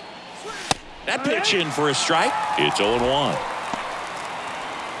 That pitch in for a strike. It's 0-1.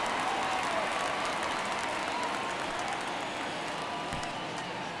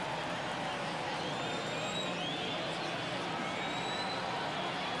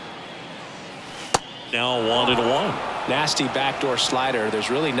 Now 1-1. Nasty backdoor slider. There's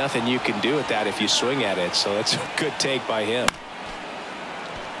really nothing you can do with that if you swing at it. So that's a good take by him.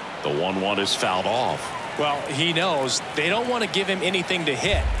 The 1-1 is fouled off. Well, he knows they don't want to give him anything to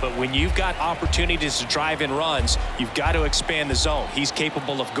hit. But when you've got opportunities to drive in runs, you've got to expand the zone. He's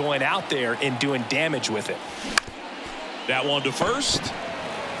capable of going out there and doing damage with it. That one to first.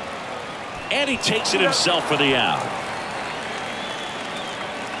 And he takes it himself for the out.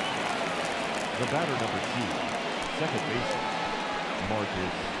 The batter number 2, second baseman,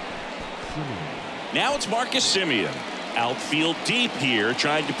 Marcus Semien. Now it's Marcus Semien. Outfield deep here,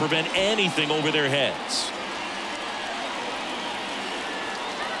 trying to prevent anything over their heads.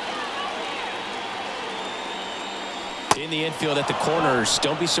 In the infield at the corners,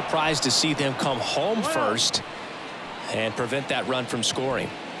 don't be surprised to see them come home first and prevent that run from scoring.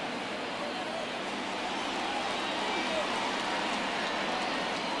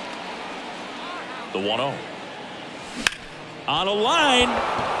 The 1-0. On a line.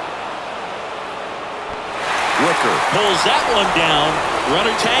 Rooker pulls that one down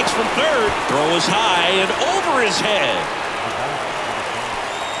Runner tags from third. Throw is high and over his head.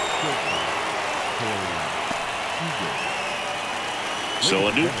 So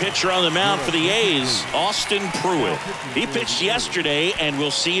a new pitcher on the mound for the A's, Austin Pruitt. He pitched yesterday, and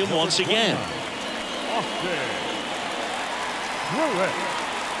we'll see him once again. Austin Pruitt.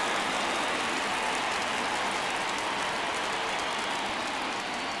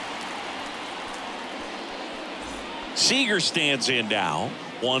 Seager stands in now,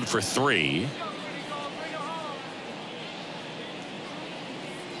 1 for 3.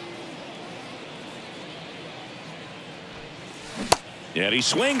 And he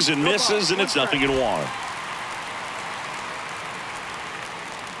swings and misses, and it's 0-1.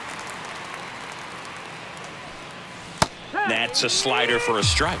 That's a slider for a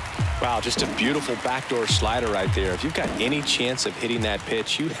strike. Wow, just a beautiful backdoor slider right there. If you've got any chance of hitting that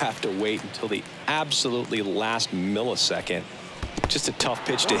pitch, you have to wait until the absolutely last millisecond. Just a tough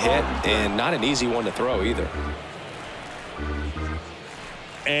pitch to hit, and not an easy one to throw either.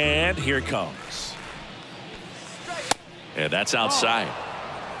 And here it comes. And that's outside.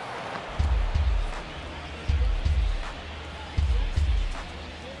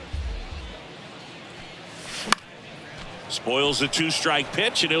 Spoils the 2-strike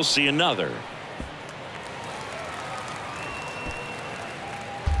pitch, and he'll see another.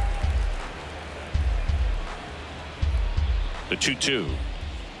 The 2-2.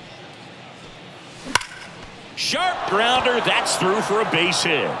 Sharp grounder. That's through for a base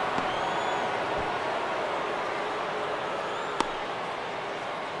hit.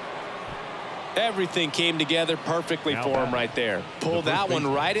 Everything came together perfectly for him right there. Pulled that one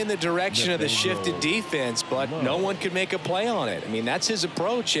right in the direction of the shifted defense, but no one could make a play on it. I mean, that's his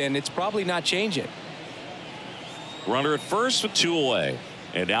approach, and it's probably not changing. Runner at first with 2 away.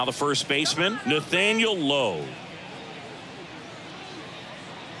 And now the first baseman, Nathaniel Lowe.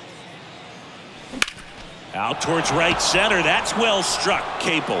 Out towards right center. That's well struck.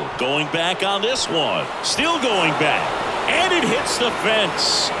 Capel going back on this one. Still going back. And it hits the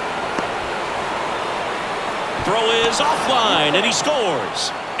fence. Throw is offline, and he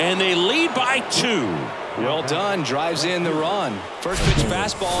scores. And they lead by 2. Well done. Drives in the run. First pitch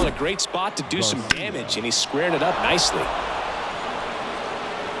fastball in a great spot to do some damage, and he squared it up nicely.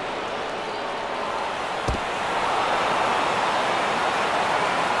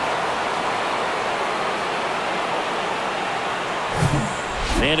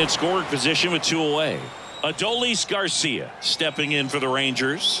 And in scoring position with 2 away. Adolis Garcia stepping in for the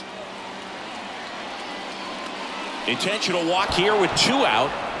Rangers. Intentional walk here with 2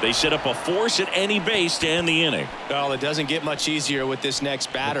 out. They set up a force at any base to end the inning. Well, it doesn't get much easier with this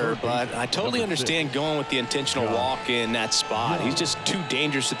next batter, but I totally understand going with the intentional walk in that spot. He's just too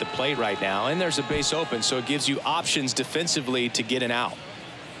dangerous at the plate right now, and there's a base open, so it gives you options defensively to get an out.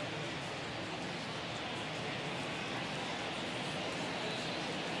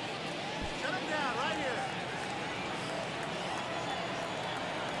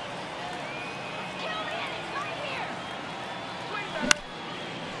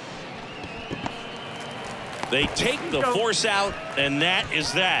 They take the force out, and that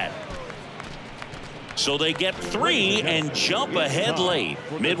is that. So they get 3 and jump ahead late.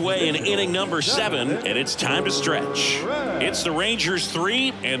 Midway in inning number 7, and it's time to stretch. It's the Rangers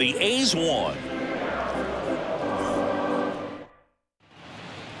 3 and the A's 1.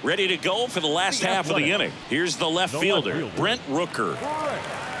 Ready to go for the last half of the inning. Here's the left fielder, Brent Rooker.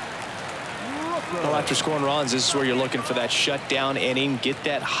 Well, after scoring runs, this is where you're looking for that shutdown inning. Get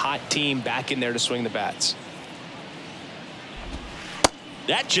that hot team back in there to swing the bats.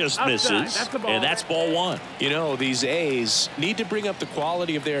 That just misses, and that's ball 1. You know, these A's need to bring up the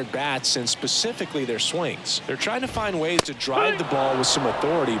quality of their at-bats and specifically their swings. They're trying to find ways to drive the ball with some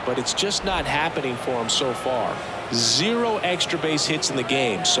authority, but it's just not happening for them so far. 0 extra base hits in the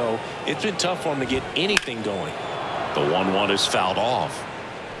game, so it's been tough for them to get anything going. The 1-1 is fouled off.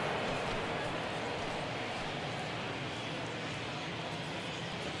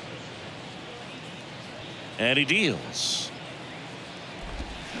 And he deals.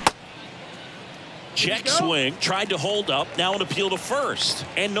 Check swing, tried to hold up, now an appeal to first.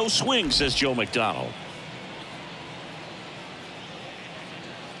 And no swing, says Joe McDonald.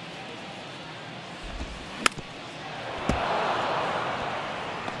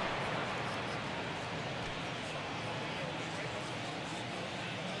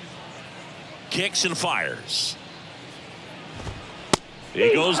 Kicks and fires.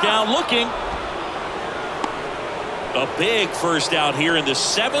 He goes down looking. A big first out here in the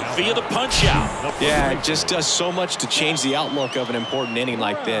 7th via the punch out. Yeah, it just does so much to change the outlook of an important inning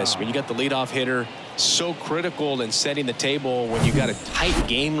like this. When you got the leadoff hitter, so critical in setting the table when you got a tight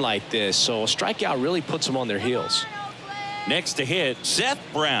game like this. So a strikeout really puts them on their heels. Next to hit, Seth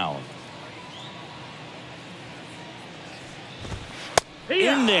Brown.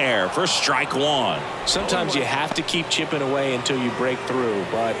 In there for strike one. Sometimes you have to keep chipping away until you break through,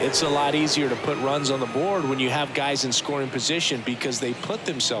 but it's a lot easier to put runs on the board when you have guys in scoring position because they put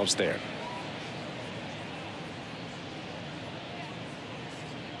themselves there.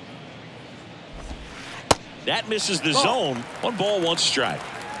 That misses the zone. 1 ball, 1 strike.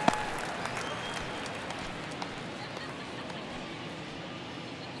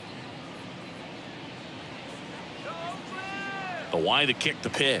 The wide to kick the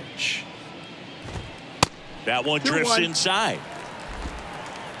pitch. That one drifts inside.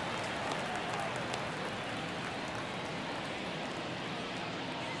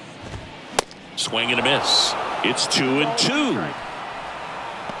 Swing and a miss. It's 2-2.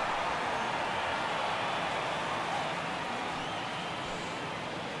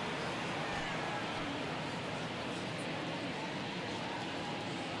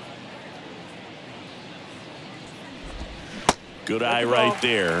 Good eye right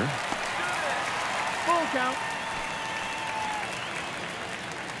there. Full count.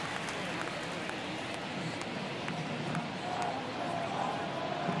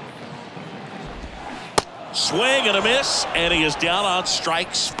 Swing and a miss, and he is down on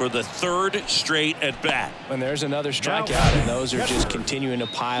strikes for the 3rd straight at bat. And there's another strikeout, and those are just continuing to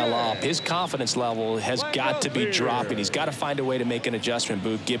pile up. His confidence level has got to be dropping. He's got to find a way to make an adjustment,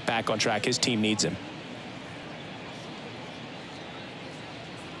 Boog, get back on track. His team needs him.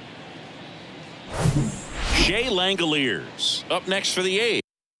 Shea Langoliers up next for the A's.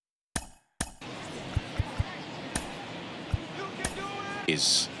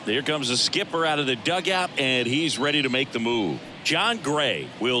 There comes the skipper out of the dugout, and he's ready to make the move. Jon Gray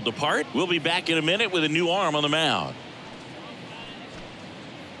will depart. We'll be back in a minute with a new arm on the mound.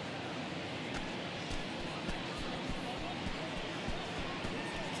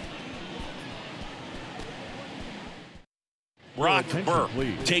 Burke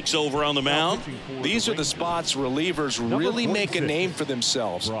takes over on the mound. These are the spots relievers really make a name for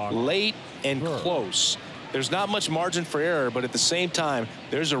themselves. Late and close. There's not much margin for error, but at the same time,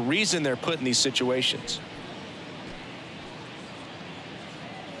 there's a reason they're put in these situations.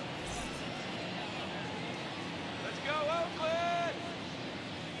 Let's go, Oakland!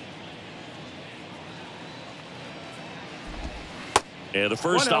 And the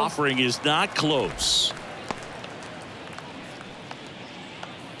first offering is not close.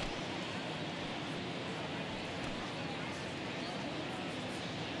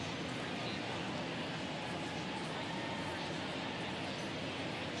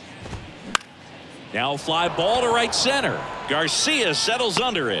 Now fly ball to right center. Garcia settles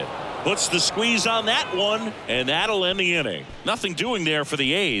under it. Puts the squeeze on that one, and that'll end the inning. Nothing doing there for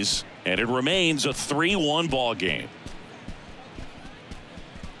the A's, and it remains a 3-1 ball game.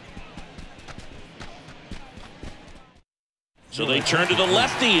 So they turn to the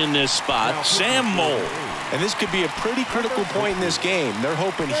lefty in this spot, Sam Moll. And this could be a pretty critical point in this game. They're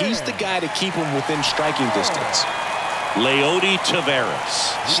hoping he's the guy to keep them within striking distance. Leody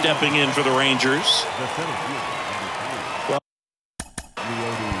Taveras stepping in for the Rangers.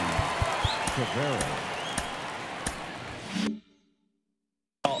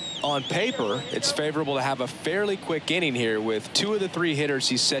 On paper, it's favorable to have a fairly quick inning here with 2 of the 3 hitters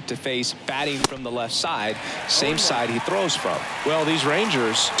he's set to face batting from the left side, same side he throws from. Well, these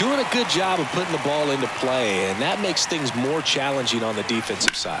Rangers doing a good job of putting the ball into play, and that makes things more challenging on the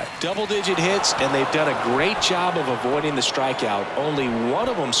defensive side. Double-digit hits, and they've done a great job of avoiding the strikeout. Only 1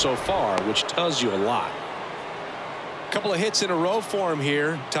 of them so far, which tells you a lot. Couple of hits in a row for him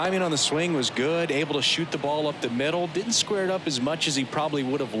here. Timing on the swing was good, able to shoot the ball up the middle. Didn't square it up as much as he probably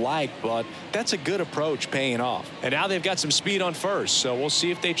would have liked, but that's a good approach paying off. And now they've got some speed on first, so we'll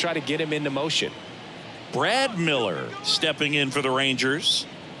see if they try to get him into motion. Brad Miller stepping in for the Rangers.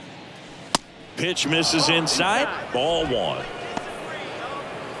 Pitch misses inside. Ball 1.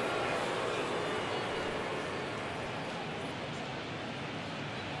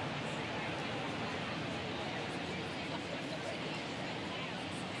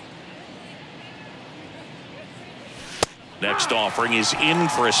 Next offering is in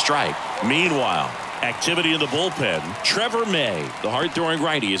for a strike. Meanwhile, activity in the bullpen. Trevor May, the hard-throwing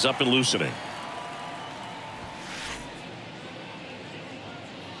righty, is up and loosening.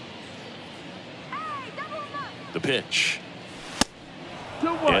 The pitch.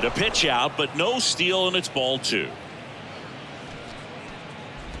 And a pitch out, but no steal, and it's ball 2.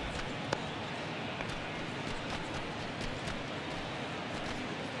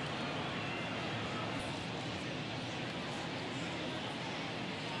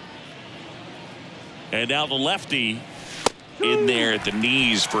 And now the lefty in there at the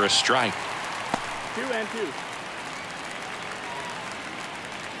knees for a strike. 2-2.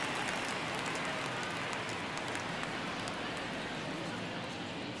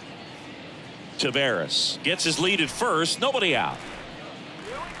 Tavares gets his lead at first. Nobody out.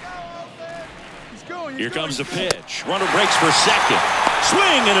 Here comes the pitch. Runner breaks for second.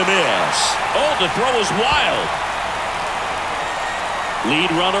 Swing and a miss. Oh, the throw is wild.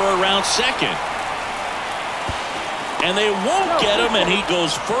 Lead runner around second. And they won't get him, and he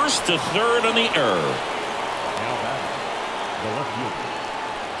goes first to third on the error.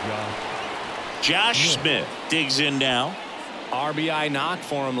 Josh Smith digs in now. RBI knock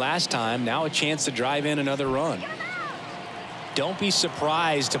for him last time. Now a chance to drive in another run. Don't be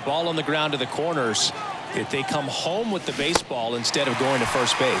surprised to ball on the ground to the corners if they come home with the baseball instead of going to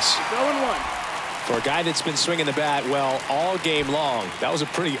first base. 0-1. For a guy that's been swinging the bat well all game long, that was a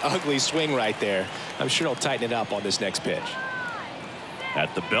pretty ugly swing right there. I'm sure he'll tighten it up on this next pitch.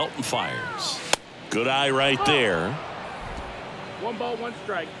 At the belt and fires. Good eye right there. 1 ball, 1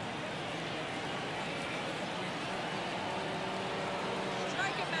 strike.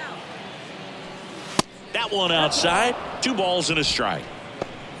 That one outside. 2 balls and a strike.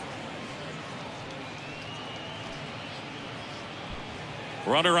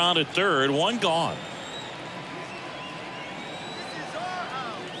 Runner on at third, 1 gone.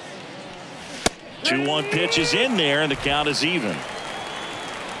 The 2-1 pitch is in there, and the count is even.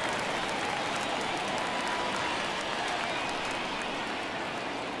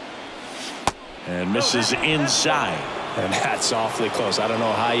 And misses inside. And that's awfully close. I don't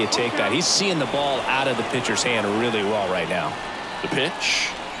know how you take that. He's seeing the ball out of the pitcher's hand really well right now. The pitch.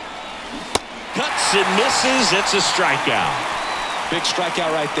 Cuts and misses. It's a strikeout. Big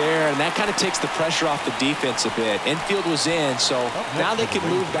strikeout right there, and that kind of takes the pressure off the defense a bit. Infield was in, so now they can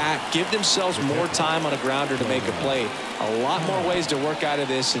move back, give themselves more time on a grounder to make a play. A lot more ways to work out of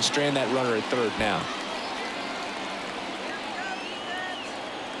this and strand that runner at third now.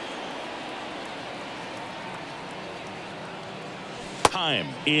 Time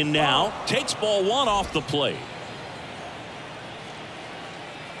in now. Takes ball 1 off the plate.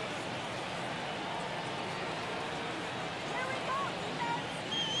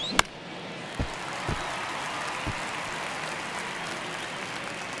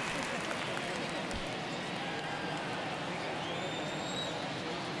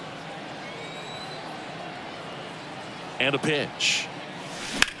 And a pitch.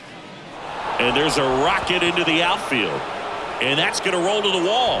 And there's a rocket into the outfield. And that's going to roll to the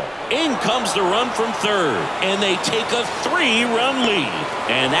wall. In comes the run from third. And they take a 3-run lead.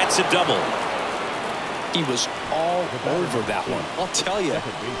 And that's a double. He was all over that one. I'll tell you,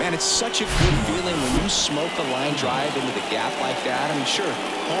 man, it's such a good feeling when you smoke a line drive into the gap like that. I mean, sure,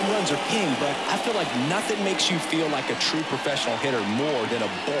 home runs are king, but I feel like nothing makes you feel like a true professional hitter more than a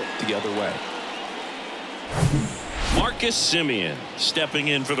bolt the other way. Marcus Semien stepping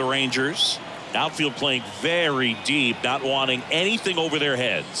in for the Rangers. Outfield playing very deep, not wanting anything over their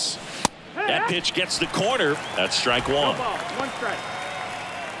heads. That pitch gets the corner. That's strike 1. 1 ball, 1 strike.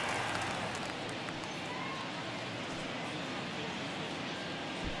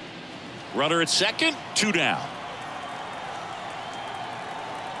 Runner at second, 2 down.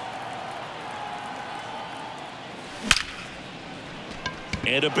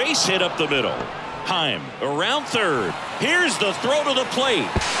 And a base hit up the middle. Heim around third. Here's the throw to the plate.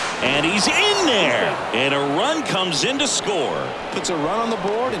 And he's in there. And a run comes in to score. Puts a run on the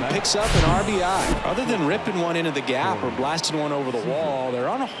board and picks up an RBI. Other than ripping one into the gap or blasting one over the wall, there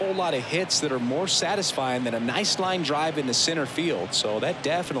aren't a whole lot of hits that are more satisfying than a nice line drive into center field. So that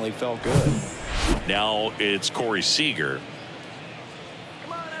definitely felt good. Now it's Corey Seager.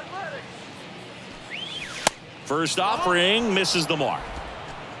 Come on, Athletics. First offering misses the mark.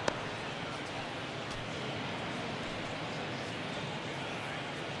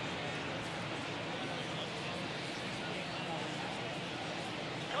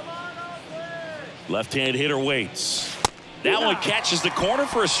 Left-hand hitter waits. That one catches the corner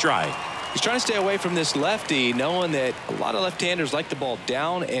for a strike. He's trying to stay away from this lefty, knowing that a lot of left-handers like the ball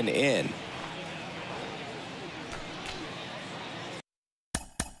down and in.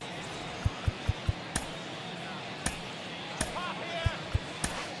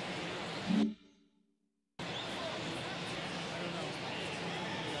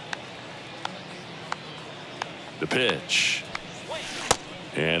 The pitch.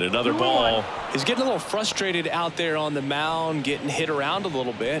 And another ball. He's getting a little frustrated out there on the mound, getting hit around a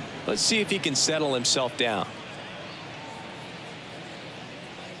little bit. Let's see if he can settle himself down.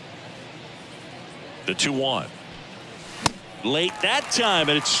 The 2-1. Late that time,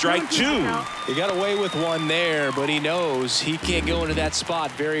 and it's strike 2. He got away with one there, but he knows he can't go into that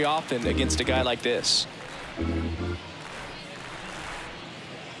spot very often against a guy like this.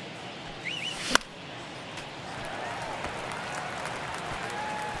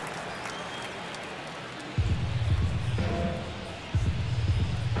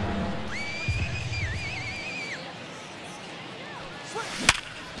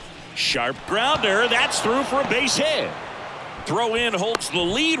 Sharp grounder. That's through for a base hit. Throw in holds the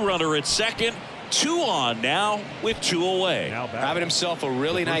lead runner at second. 2 on now with 2 away. Having himself a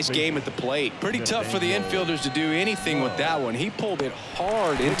really nice game at the plate. Pretty tough for the infielders to do anything with that one. He pulled it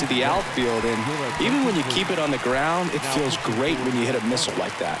hard into the outfield, and even when you keep it on the ground, it feels great when you hit a missile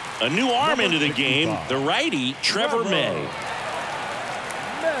like that. A new arm into the game. The righty, Trevor May.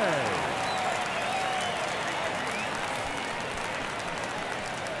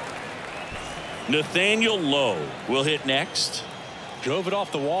 Nathaniel Lowe will hit next. Drove it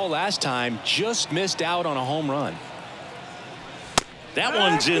off the wall last time, just missed out on a home run. That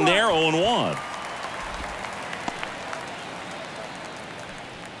one's in there, 0-1.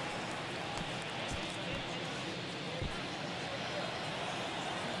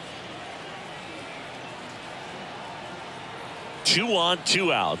 Two on,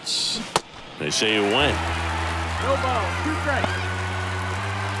 2 outs. They say it went. No ball, 2 strikes.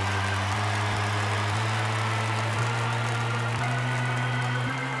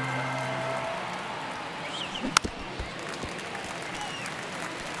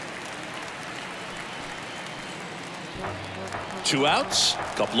 Two outs, a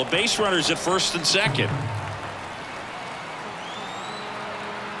couple of base runners at first and second.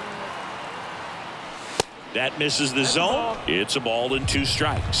 That misses the zone. It's a ball and 2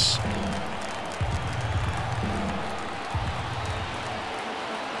 strikes.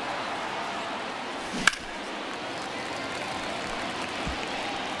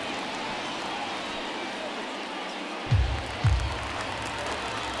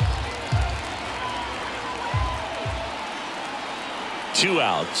 Two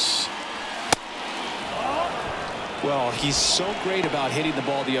outs. Well, he's so great about hitting the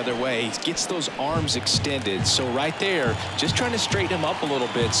ball the other way. He gets those arms extended. So right there, just trying to straighten him up a little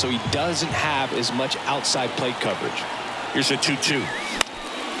bit so he doesn't have as much outside plate coverage. Here's a 2-2.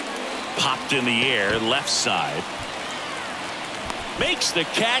 Popped in the air, left side. Makes the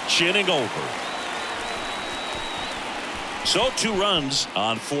catch, inning over. So 2 runs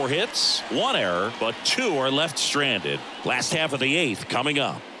on 4 hits, 1 error, but 2 are left stranded. Last half of the 8th coming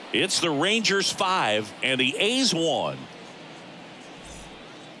up. It's the Rangers 5 and the A's 1.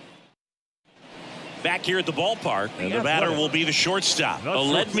 Back here at the ballpark, and the batter will be the shortstop,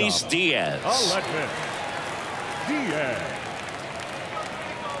 Aledmys Diaz.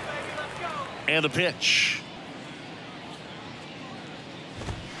 And the pitch.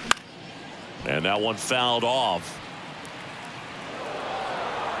 And that one fouled off.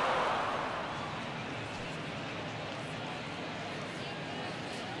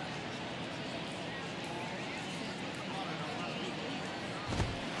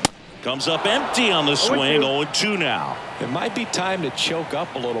 Comes up empty on the swing. 0-2 now. It might be time to choke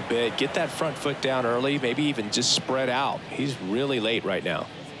up a little bit, get that front foot down early, maybe even just spread out. He's really late right now.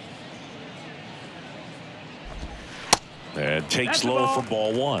 And takes low for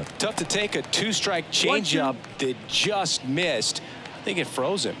ball 1. Tough to take a 2-strike changeup that just missed. I think it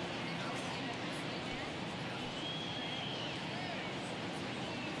froze him.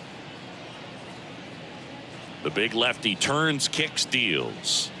 The big lefty turns, kicks,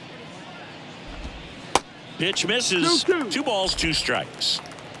 deals. Pitch misses. 2 balls, 2 strikes.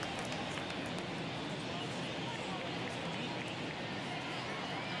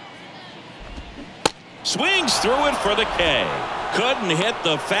 Swings through it for the K. Couldn't hit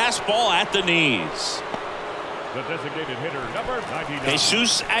the fastball at the knees. The designated hitter, number 99.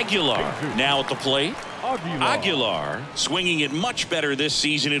 Jesus Aguilar now at the plate. Aguilar swinging it much better this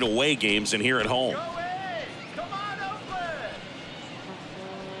season in away games than here at home. Come on, Oakland!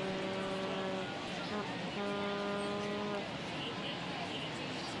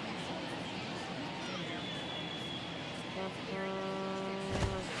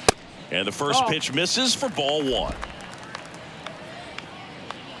 And the first pitch misses for ball 1.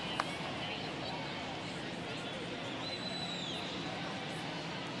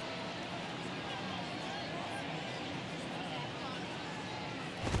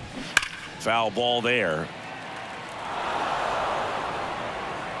 Foul ball there.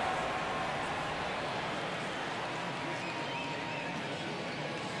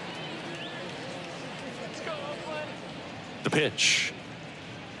 Let's go, Oakland. The pitch.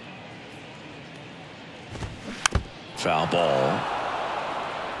 Foul ball.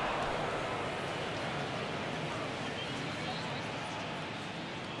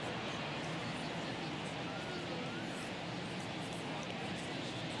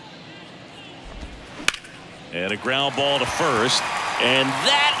 And a ground ball to first, and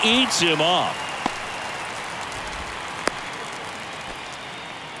that eats him up.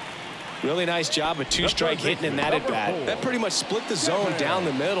 Really nice job of two-strike hitting in that at bat. That pretty much split the zone down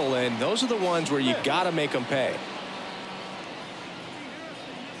the middle, and those are the ones where you got to make them pay.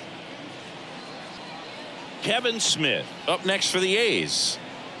 Kevin Smith up next for the A's.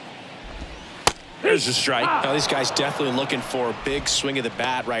 There's a strike. Now, these guys definitely looking for a big swing of the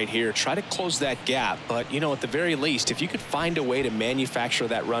bat right here. Try to close that gap. But, you know, at the very least, if you could find a way to manufacture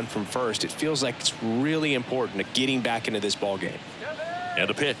that run from first, it feels like it's really important to getting back into this ball game. And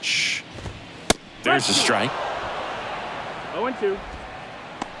a pitch. There's a strike. 0-2.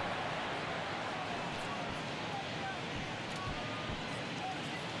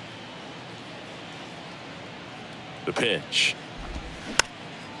 The pitch.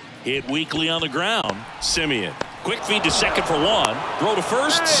 Hit weakly on the ground. Simeon. Quick feed to second for one. Throw to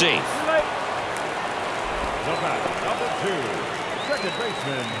first. Safe. The batter, number 2, second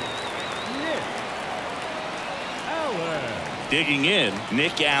baseman, Nick Allen. Digging in,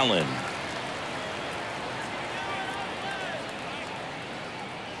 Nick Allen.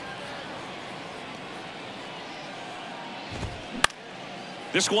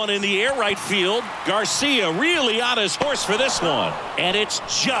 This one in the air, right field. Garcia really on his horse for this one. And it's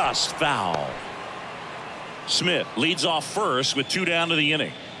just foul. Smith leads off first with 2 down to the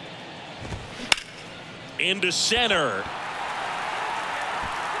inning. Into center.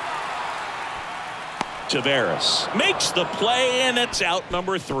 Taveras makes the play, and it's out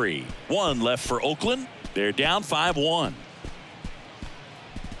number 3. 1 left for Oakland. They're down 5-1.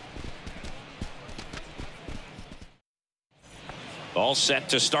 All set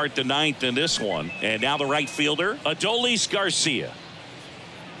to start the 9th in this one. And now the right fielder, Adolis Garcia.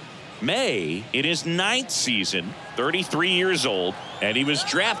 May in his 9th season, 33 years old, and he was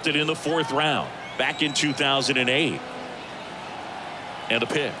drafted in the 4th round back in 2008. And a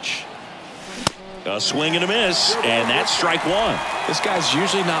pitch. A swing and a miss, and that's strike 1. This guy's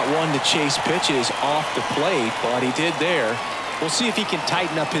usually not one to chase pitches off the plate, but he did there. We'll see if he can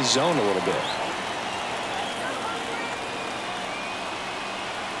tighten up his zone a little bit.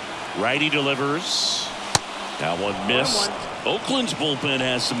 Righty delivers. That one missed. Oakland's bullpen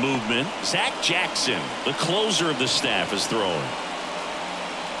has some movement. Zach Jackson, the closer of the staff, is throwing.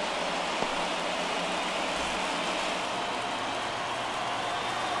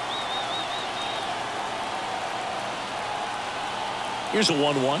 Here's a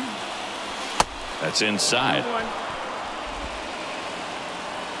 1-1. That's inside. 1-1.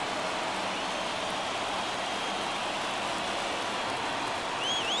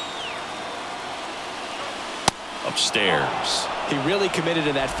 Upstairs. He really committed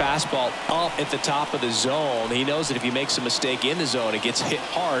to that fastball up at the top of the zone. He knows that if he makes a mistake in the zone, it gets hit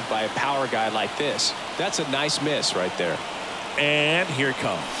hard by a power guy like this. That's a nice miss right there. And here it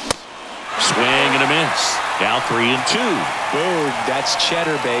comes. Swing and a miss. Now 3-2. Boom, that's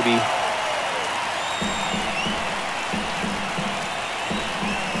cheddar, baby.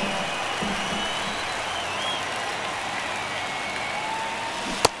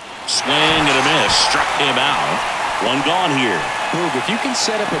 Swing and a miss. Struck him out. 1 gone here. Boog, if you can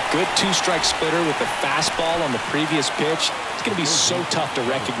set up a good 2-strike splitter with the fastball on the previous pitch, it's going to be so tough to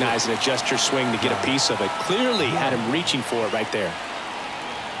recognize and adjust your swing to get a piece of it. Clearly had him reaching for it right there.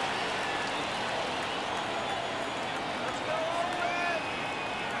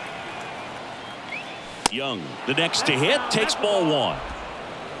 Young, the next to hit, takes ball 1.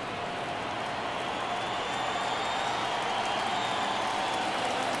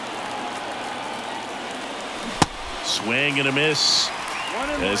 Swing and a miss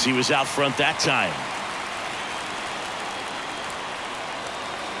as he was out front that time.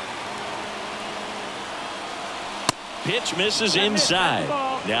 Pitch misses inside.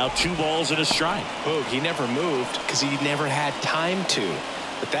 Now 2 balls and a strike. Boog, he never moved because he never had time to.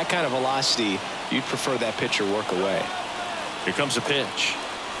 But that kind of velocity, you'd prefer that pitcher work away. Here comes a pitch.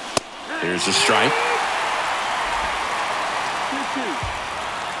 There's a strike. 2-2.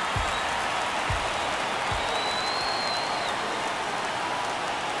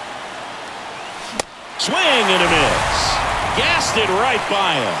 Swing and a miss. Gassed it right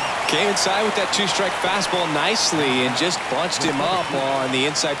by him. Came inside with that 2-strike fastball nicely and just bunched him up on the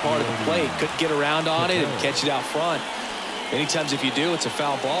inside part of the plate. Couldn't get around on it and catch it out front. Many times if you do, it's a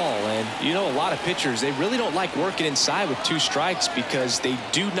foul ball. And you know, a lot of pitchers, they really don't like working inside with 2 strikes because they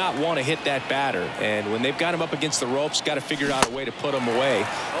do not want to hit that batter. And when they've got him up against the ropes, got to figure out a way to put him away.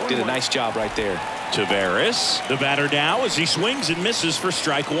 Did a nice job right there. Taveras, the batter now, as he swings and misses for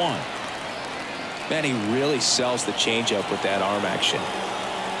strike 1. Man, he really sells the changeup with that arm action.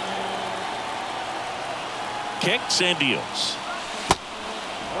 Kicks and deals.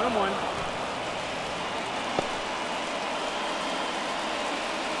 1-1.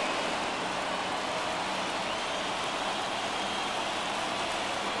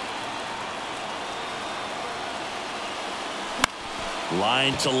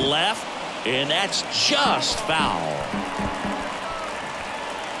 Line to left, and that's just foul.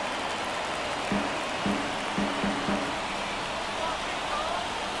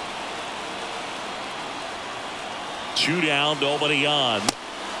 Two down, nobody on,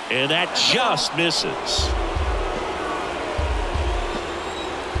 and that just misses.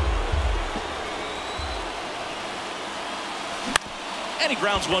 And he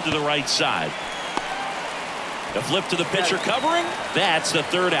grounds one to the right side. The flip to the pitcher covering. That's the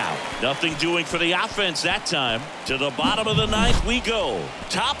 3rd out. Nothing doing for the offense that time. To the bottom of the 9th we go.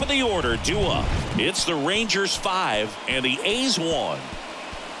 Top of the order, due up. It's the Rangers 5 and the A's 1.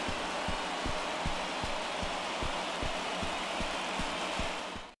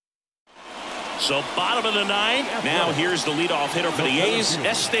 So bottom of the 9th. Now here's the leadoff hitter for the A's,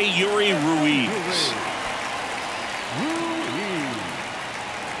 Esteury Ruiz.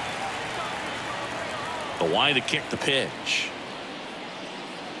 The line to kick the pitch.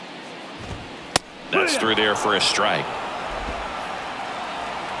 That's through there for a strike.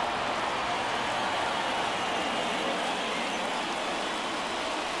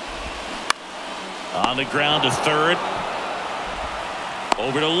 On the ground to 3rd.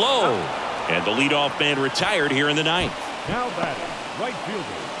 Over to Lowe. And the leadoff man retired here in the 9th. Now batting, right fielder,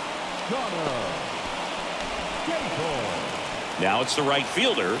 Connor Capel. Now it's the right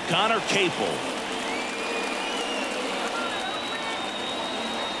fielder, Connor Capel.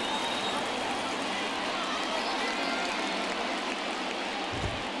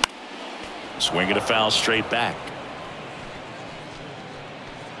 Swinging a foul straight back.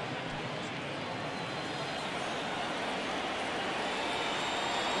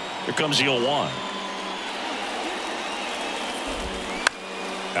 Here comes the 0-1.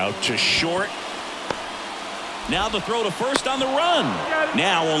 Out to short. Now the throw to first on the run.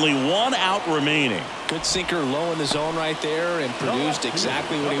 Now only 1 out remaining. Good sinker low in the zone right there and produced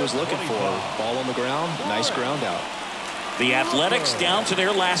exactly what he was looking for. Ball on the ground. Nice ground out. The Athletics down to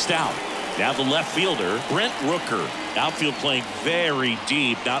their last out. Now the left fielder, Brent Rooker. Outfield playing very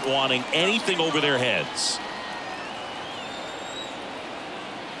deep, not wanting anything over their heads.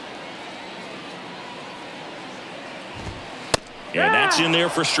 And that's in there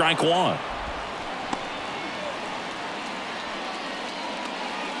for strike 1.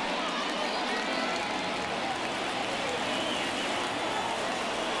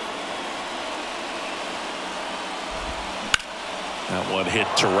 That one hit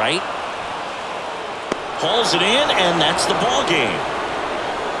to right. Hauls it in, and that's the ball game.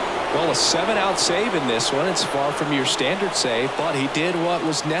 Well, a 7-out save in this one. It's far from your standard save, but he did what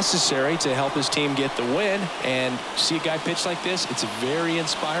was necessary to help his team get the win. And see a guy pitch like this, it's very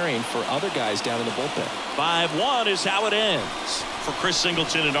inspiring for other guys down in the bullpen. 5-1 is how it ends. For Chris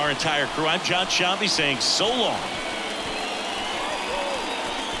Singleton and our entire crew, I'm John Shambi saying so long.